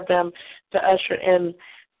the cherubim to usher in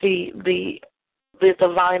the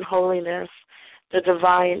divine holiness, the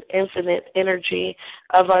divine infinite energy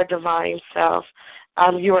of our divine self.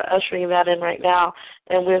 You are ushering that in right now,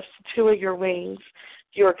 and with two of your wings,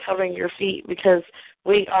 you are covering your feet because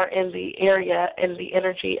we are in the area, in the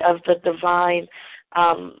energy of the divine,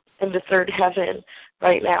 in the third heaven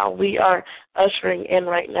right now. We are ushering in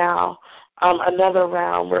right now another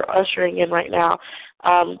round. We're ushering in right now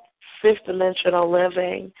fifth dimensional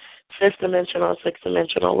living, fifth dimensional, sixth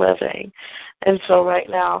dimensional living. And so right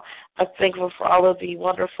now, I'm thankful for all of the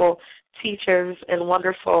wonderful teachers and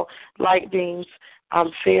wonderful light beings,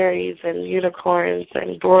 fairies and unicorns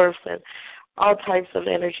and dwarfs and all types of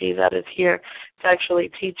energy that is here to actually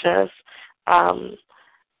teach us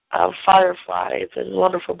fireflies and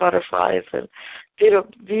wonderful butterflies and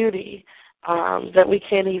beauty that we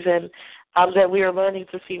can't even that we are learning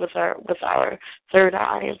to see with our third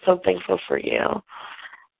eye. And so thankful for you.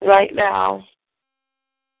 Right now,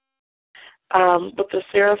 with the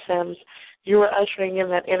seraphims, you are ushering in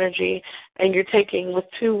that energy, and you're taking, with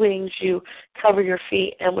two wings, you cover your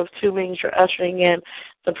feet, and with two wings, you're ushering in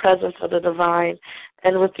the presence of the divine.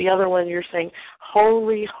 And with the other one, you're saying,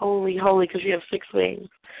 holy, holy, holy, because you have 6 wings.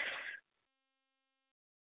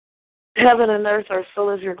 Heaven and earth are full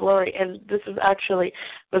of your glory, and this is actually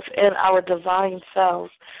within our divine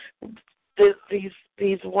selves.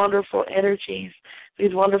 These wonderful energies,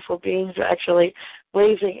 these wonderful beings are actually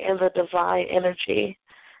waving in the divine energy.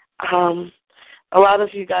 A lot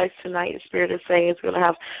of you guys tonight, Spirit is saying, is going to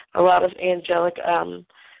have a lot of angelic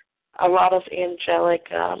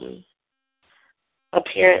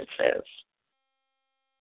appearances.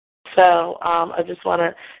 So I just want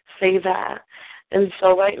to say that. And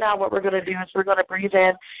so right now what we're going to do is we're going to breathe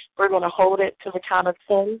in. We're going to hold it to the count of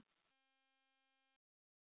 10.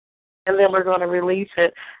 And then we're going to release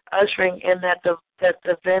it, ushering in that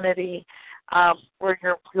divinity where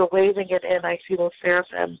you're waving it in. I see those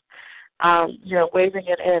seraphims, waving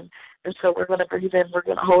it in. And so we're going to breathe in. We're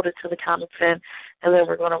going to hold it to the count of 10, and then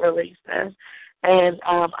we're going to release it. And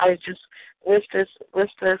I just, with this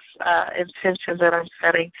intention that I'm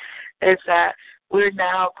setting, is that we're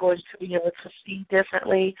now going to be able to see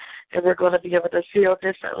differently, and we're going to be able to feel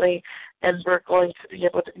differently, and we're going to be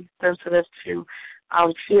able to be sensitive to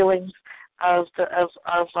feelings of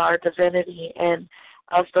our divinity and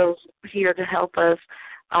of those here to help us.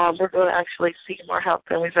 We're going to actually see more help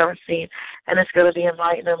than we've ever seen, and it's going to be in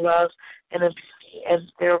light and in love and in beauty,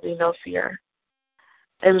 and there will be no fear.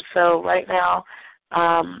 And so right now,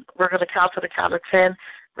 we're going to count to the count of 10.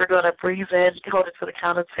 We're going to breathe in, hold it to the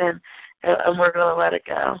count of 10, and we're going to let it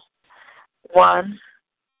go. 1,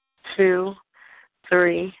 2,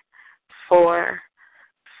 3, 4,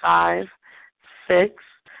 5, 6.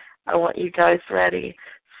 I want you guys ready.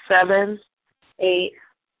 7, 8,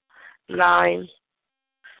 9,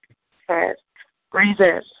 10. Breathe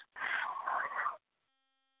in.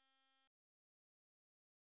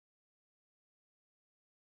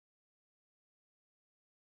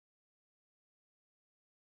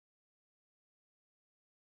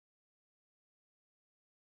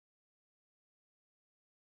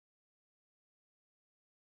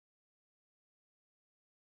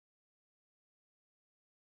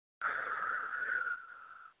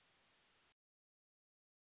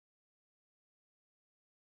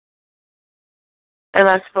 And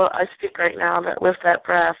I speak right now that with that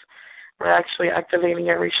breath, we're actually activating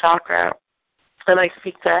every chakra. And I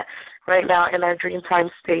speak that right now in our dream time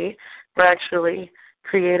state, we're actually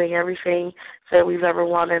creating everything that we've ever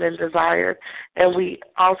wanted and desired. And we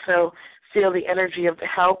also feel the energy of the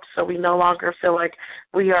help, so we no longer feel like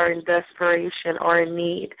we are in desperation or in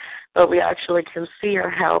need, but we actually can see our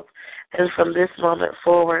help. And from this moment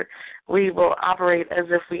forward, we will operate as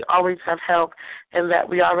if we always have help and that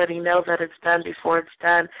we already know that it's done before it's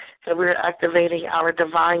done, that we're activating our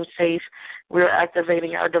divine faith, we're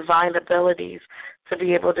activating our divine abilities to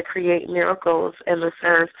be able to create miracles in this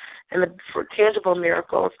earth, and for tangible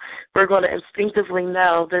miracles. We're going to instinctively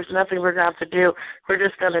know there's nothing we're going to have to do. We're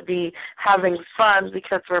just going to be having fun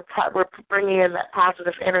because we're bringing in that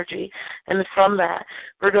positive energy, and from that,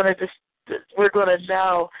 we're going to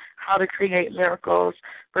know how to create miracles.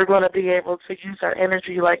 We're going to be able to use our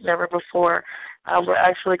energy like never before. We're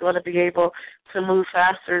actually going to be able to move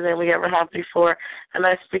faster than we ever have before. And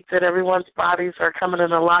I speak that everyone's bodies are coming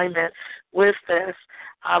in alignment with this.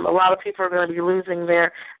 A lot of people are going to be losing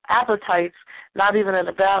their appetites, not even in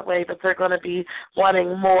a bad way, but they're going to be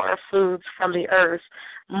wanting more foods from the earth,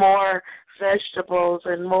 more vegetables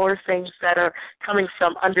and more things that are coming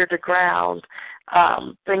from under the ground,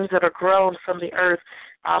 things that are grown from the earth.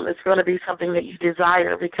 It's going to be something that you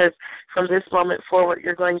desire, because from this moment forward,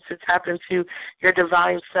 you're going to tap into your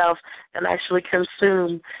divine self and actually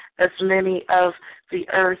consume as many of the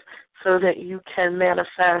earth so that you can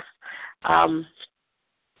manifest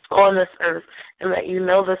on this earth, and that you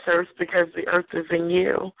know this earth because the earth is in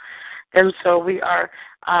you. And so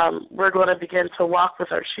we're going to begin to walk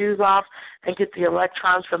with our shoes off and get the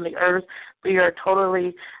electrons from the earth. We are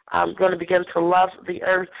totally going to begin to love the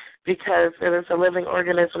earth because it is a living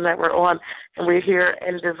organism that we're on, and we're here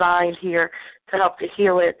and designed here to help to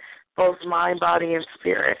heal it, both mind, body, and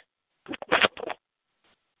spirit.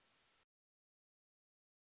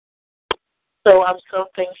 So I'm so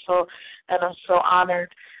thankful and I'm so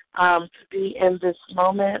honored to be in this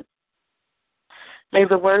moment. May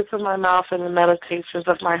the words of my mouth and the meditations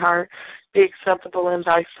of my heart be acceptable in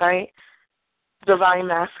thy sight, divine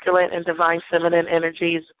masculine and divine feminine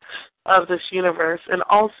energies of this universe. And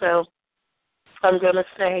also, I'm going to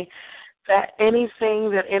say that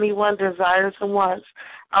anything that anyone desires and wants,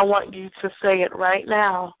 I want you to say it right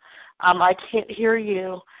now. I can't hear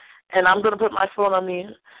you, and I'm going to put my phone on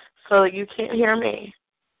mute so that you can't hear me.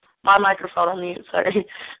 My microphone on mute, sorry,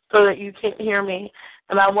 so that you can't hear me.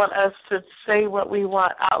 And I want us to say what we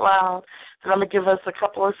want out loud. And I'm going to give us a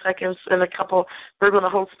couple of seconds and we're going to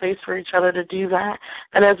hold space for each other to do that.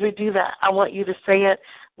 And as we do that, I want you to say it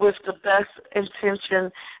with the best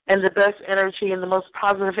intention and the best energy and the most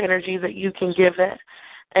positive energy that you can give it.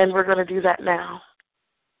 And we're going to do that now.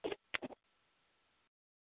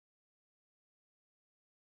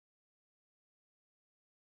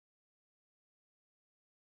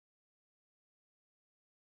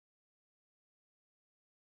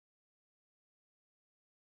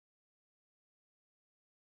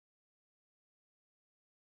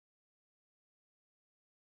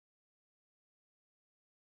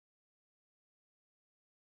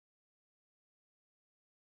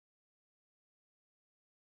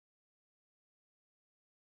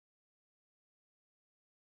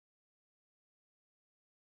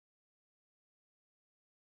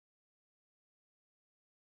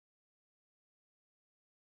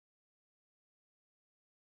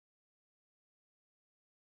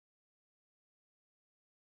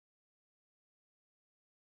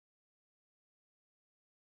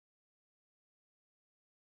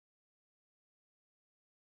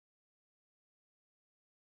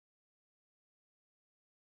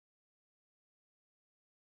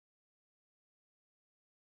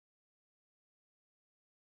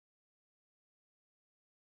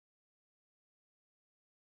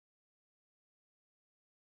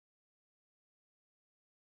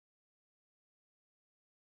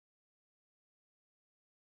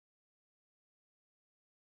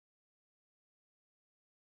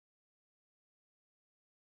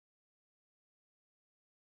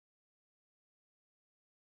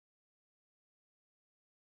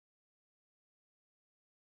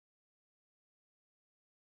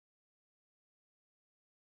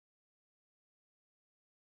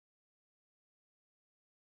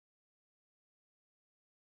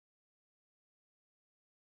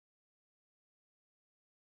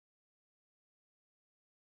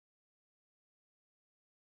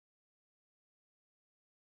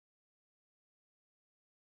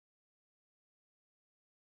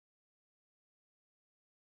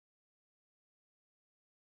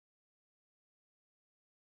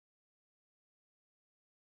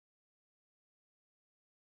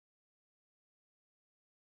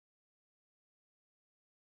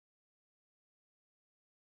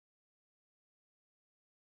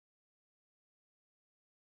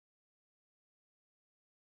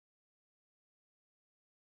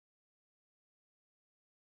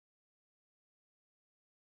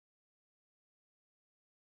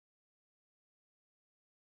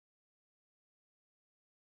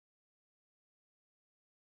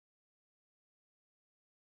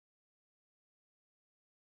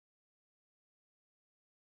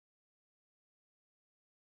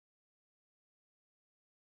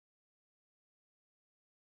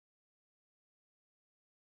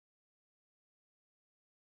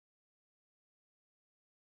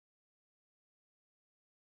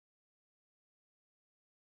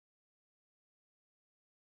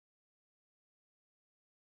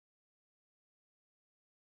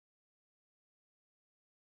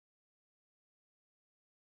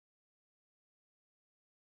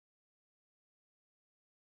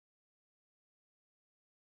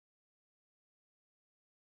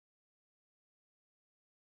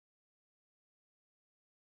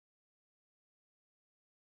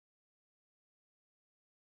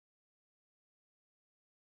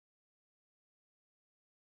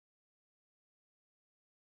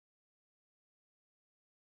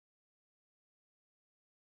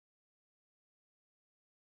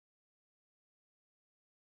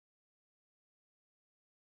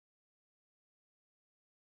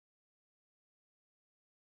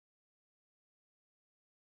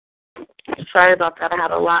 sorry about that. I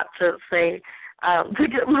had a lot to say to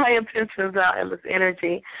get my intentions out in this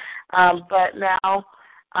energy. But now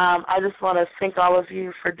I just want to thank all of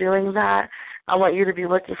you for doing that. I want you to be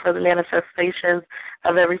looking for the manifestations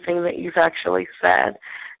of everything that you've actually said.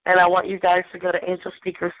 And I want you guys to go to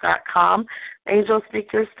angelspeakers.com,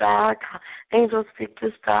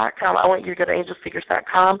 angelspeakers.com. I want you to go to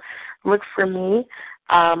angelspeakers.com. Look for me.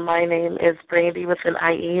 My name is Brandy with an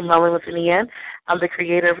IE, Mullen with an EN. I'm the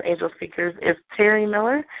creator of Angel Speakers. Is Terry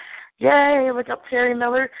Miller. Yay, look up Terry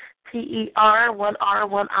Miller, T-E-R, one R,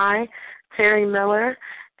 one I, Terry Miller.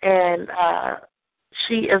 And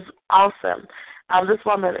she is awesome. This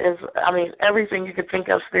woman is, everything you could think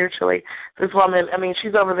of spiritually. This woman,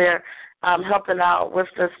 she's over there helping out with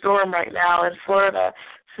the storm right now in Florida.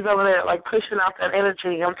 She's over there, pushing out that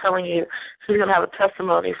energy. I'm telling you, she's going to have a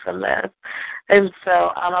testimony from this. And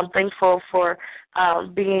so I'm thankful for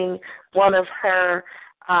being one of her,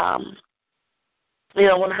 one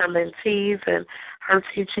of her mentees, and her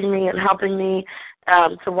teaching me and helping me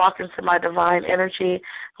to walk into my divine energy.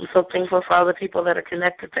 I'm so thankful for all the people that are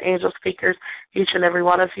connected to Angel Speakers, each and every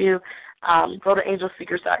one of you. Go to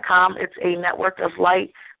angelspeakers.com. It's a network of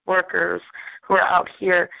light workers who are out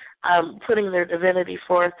here putting their divinity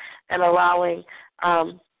forth and allowing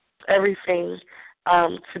everything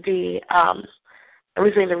to be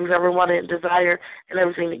everything that we've ever wanted and desired, and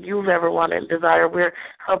everything that you've ever wanted and desired. We're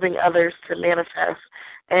helping others to manifest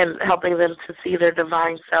and helping them to see their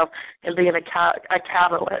divine self and being a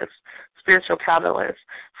catalyst, spiritual catalyst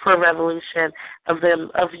for a revolution of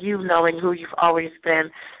you knowing who you've always been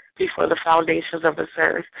before the foundations of this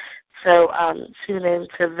earth. So tune in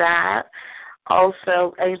to that.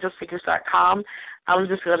 Also, angelspeakers.com. I'm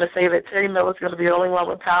just going to say that Terry Miller is going to be the only one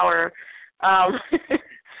with power.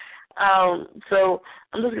 So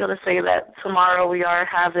I'm just going to say that tomorrow we are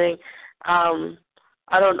having, I'm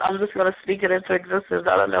just going to speak it into existence.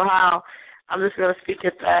 I don't know how. I'm just going to speak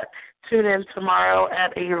it that. Tune in tomorrow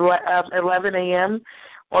at 11 a.m.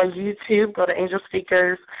 on YouTube. Go to Angel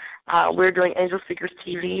Speakers. We're doing Angel Speakers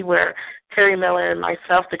TV, where Terry Miller and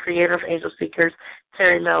myself, the creator of Angel Speakers,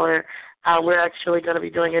 Terry Miller, we're actually going to be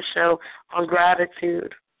doing a show on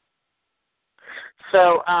gratitude.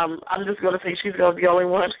 So I'm just going to say she's going to be the only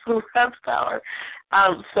one who has power.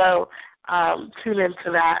 So tune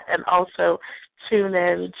into that, and also tune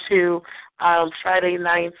in to Friday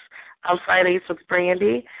nights, Fridays with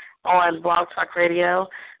Brandy on Blog Talk Radio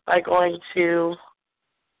by going to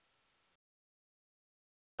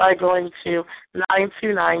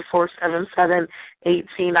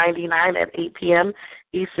 929-477-1899 at 8 p.m.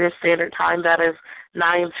 Eastern Standard Time. That is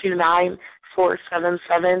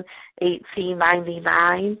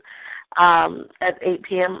 929-477-1899 at 8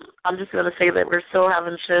 p.m. I'm just going to say that we're still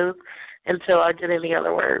having shows until I get any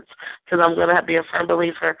other words, because I'm going to be a firm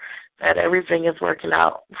believer that everything is working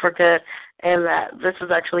out for good, and that this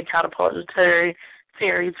is actually catapulting Terry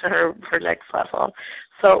to her next level.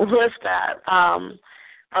 So with that,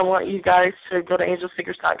 I want you guys to go to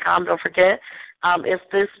angelspeakers.com. Don't forget, if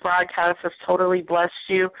this broadcast has totally blessed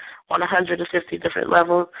you on 150 different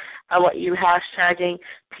levels, I want you hashtagging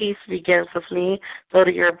Peace Begins With Me. Go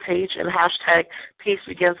to your page and hashtag Peace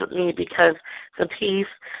Begins With Me, because the peace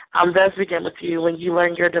does begin with you when you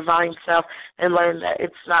learn your divine self and learn that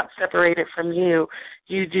it's not separated from you.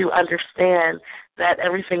 You do understand that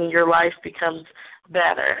everything in your life becomes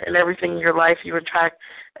better, and everything in your life you attract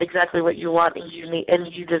exactly what you want and you need and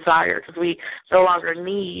you desire, because we no longer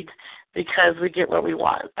need, because we get what we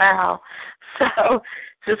want now. So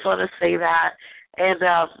just want to say that. And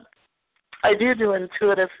I do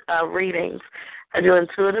intuitive readings. I do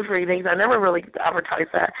intuitive readings. I never really advertise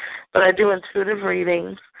that, but I do intuitive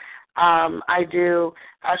readings. I do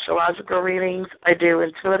astrological readings. I do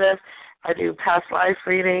intuitive. I do past life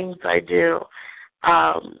readings. I do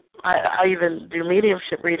I even do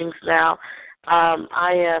mediumship readings now.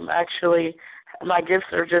 I am actually, my gifts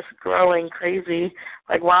are just growing crazy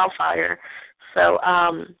like wildfire. So,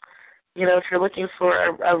 if you're looking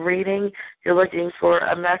for a reading, you're looking for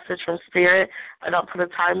a message from Spirit, I don't put a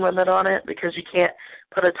time limit on it, because you can't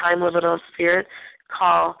put a time limit on Spirit.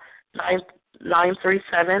 Call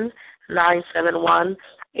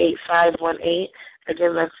 937-971-8518.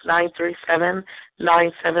 Again, that's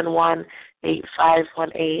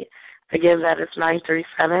 937-971-8518. Again, that is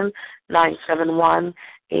 937-971-8518.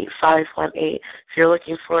 If you're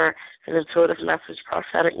looking for an intuitive message,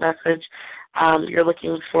 prophetic message, you're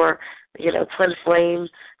looking for, twin flame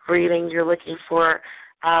reading, you're looking for,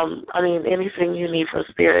 anything you need from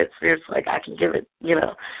Spirit. Spirit's like, I can give it,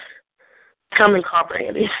 come and call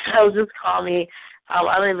Brandy. So just call me.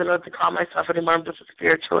 I don't even know what to call myself anymore. I'm just a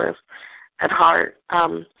spiritualist at heart.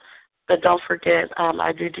 but don't forget,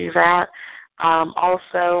 I do that.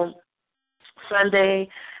 Also, Sunday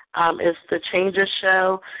is the Changes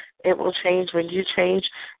Show. It will change when you change.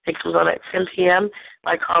 It comes on at 10 p.m.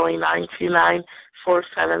 by calling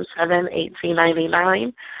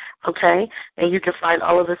 929-477-1899. Okay? And you can find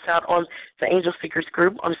all of this out on the Angel Speakers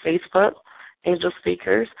group on Facebook, Angel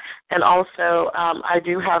Speakers. And also, I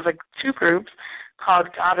do have two groups called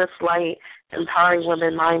Goddess Light, Empowering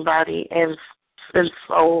Women, Mind, Body, and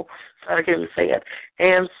Soul. Sorry, I can't even say it.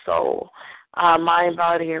 And Soul. Mind,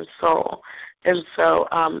 Body, and Soul. And so,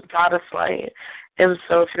 Goddess Light. And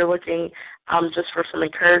so if you're looking just for some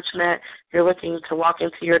encouragement, you're looking to walk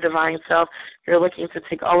into your divine self, you're looking to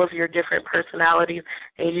take all of your different personalities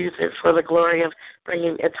and use it for the glory of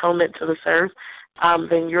bringing atonement to this earth,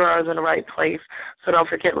 then you're in the right place. So don't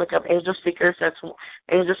forget, look up Angel Speakers. That's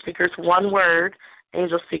Angel Speakers, one word,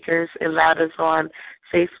 Angel Speakers, and that is on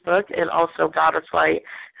Facebook, and also Goddess Light,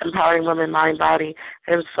 Empowering Women, Mind, Body,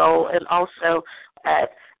 and Soul, and also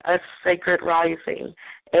at A Sacred Rising.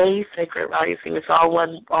 A Sacred Rising. It's all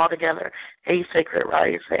one, all together. A Sacred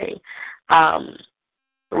Rising.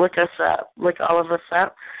 Look us up. Look all of us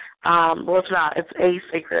up. Well, it's not. It's A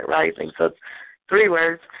Sacred Rising. So it's 3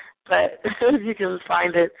 words, but you can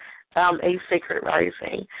find it, A Sacred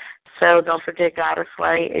Rising. So don't forget Goddess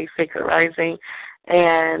Light, A Sacred Rising,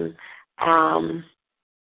 and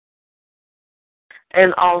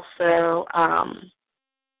also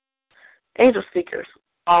Angel Speakers,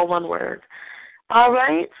 all one word. All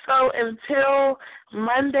right, so until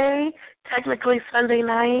Monday, technically Sunday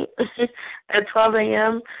night at 12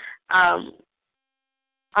 a.m.,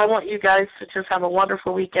 I want you guys to just have a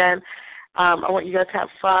wonderful weekend. I want you guys to have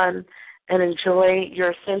fun and enjoy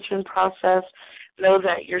your ascension process. Know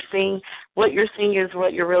that what you're seeing is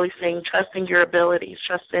what you're really seeing. Trusting your abilities,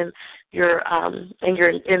 trusting your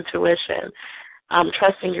intuition.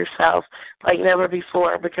 Trusting yourself like never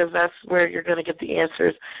before, because that's where you're going to get the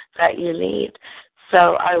answers that you need.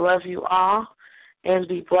 So I love you all, and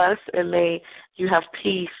be blessed, and may you have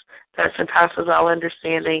peace that surpasses all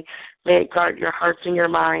understanding. May it guard your hearts and your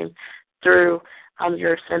mind through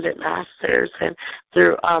your ascended masters and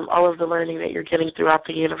through all of the learning that you're getting throughout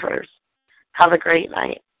the universe. Have a great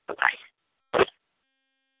night. Bye-bye.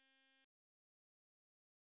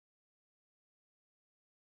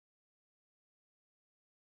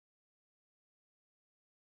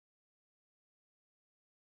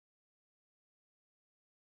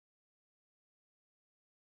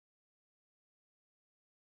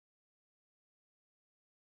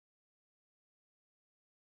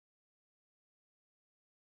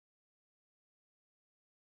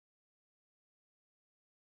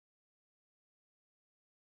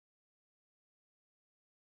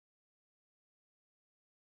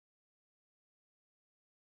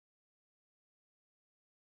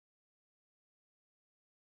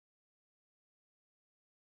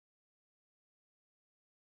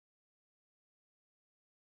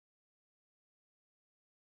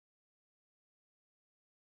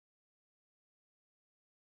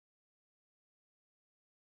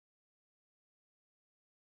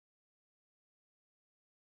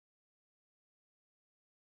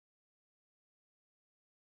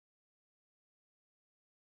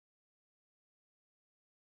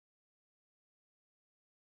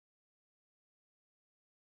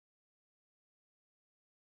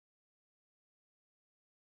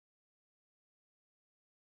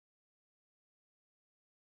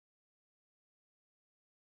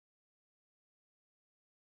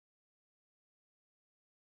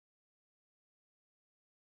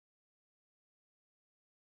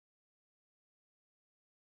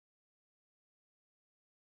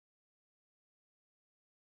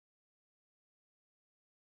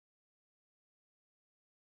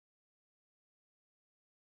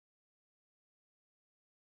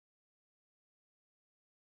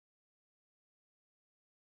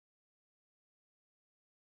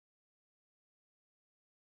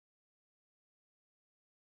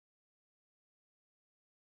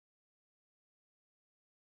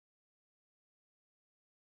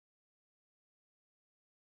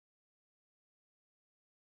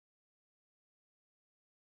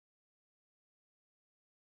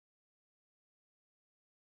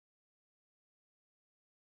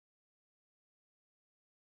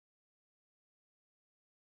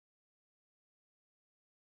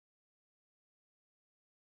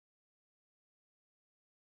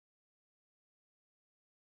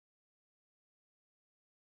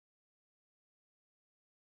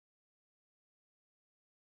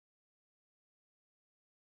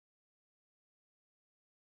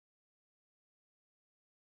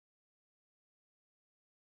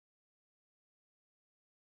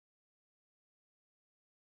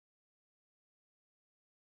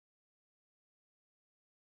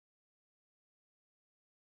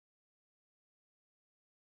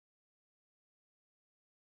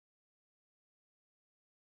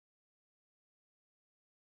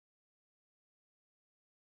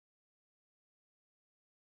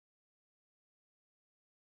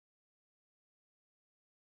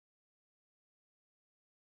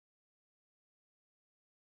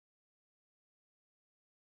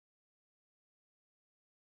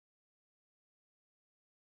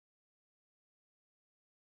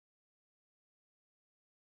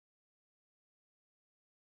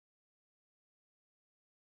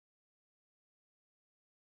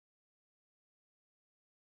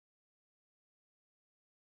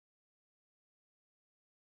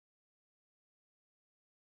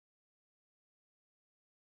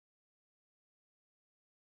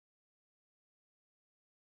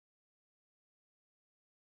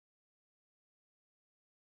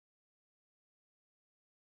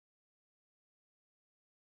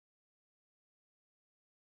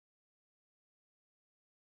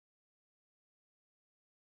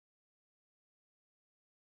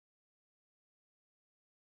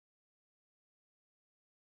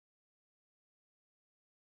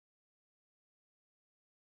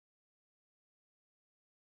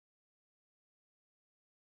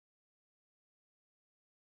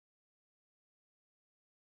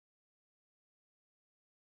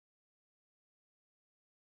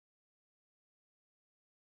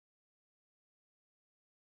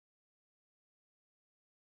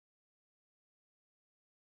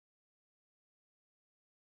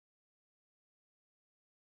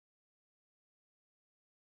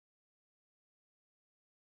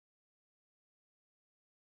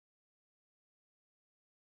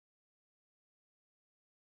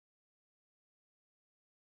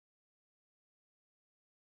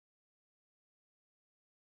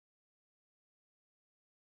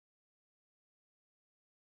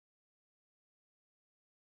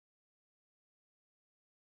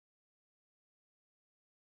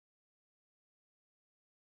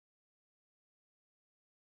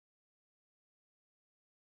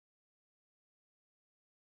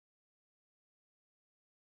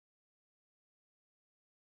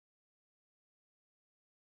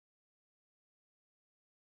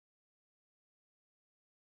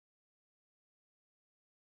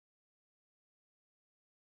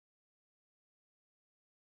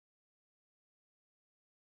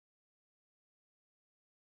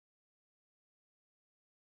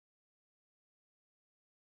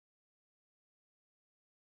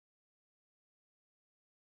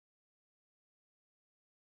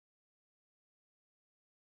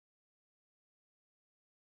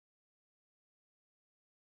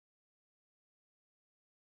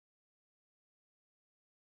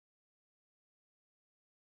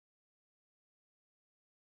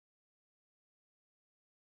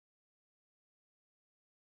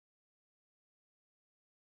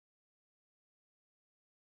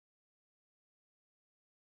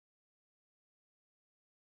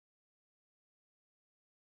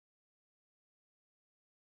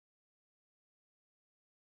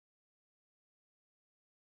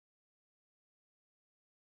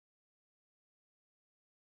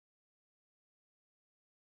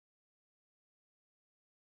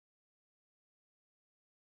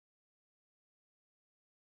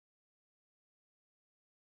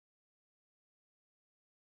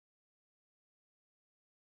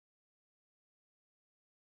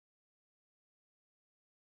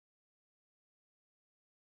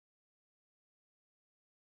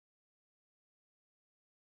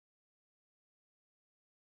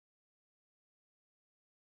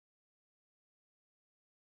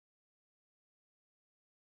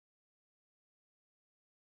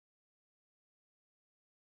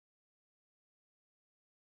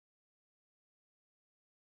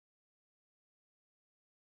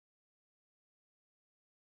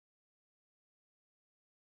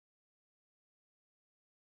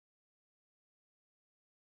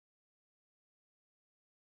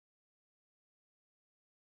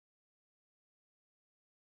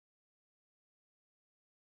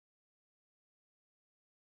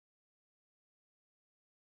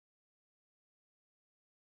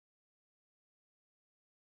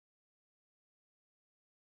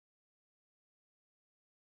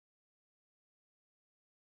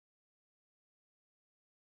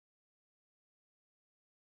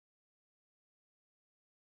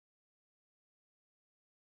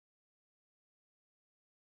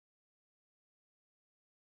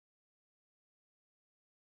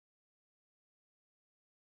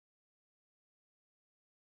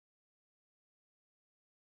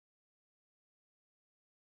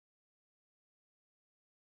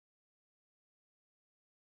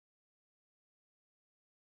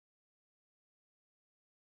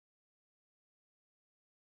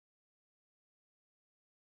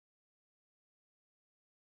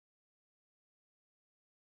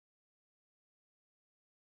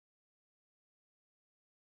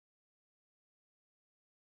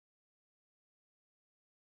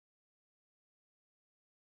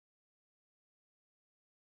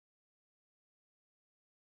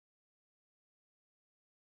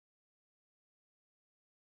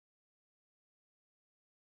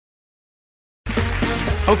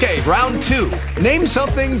 Okay, round two. Name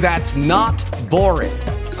something that's not boring.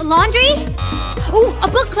 A laundry? Ooh, a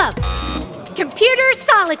book club. Computer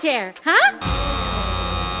solitaire, huh?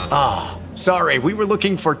 Ah, sorry, we were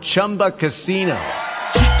looking for Chumba Casino.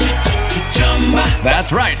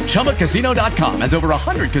 That's right, ChumbaCasino.com has over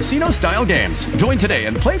 100 casino-style games. Join today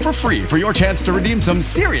and play for free for your chance to redeem some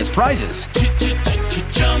serious prizes.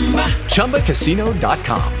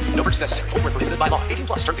 ChumbaCasino.com. No purchase necessary. Void where prohibited by law. 18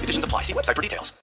 plus terms and conditions apply. See website for details.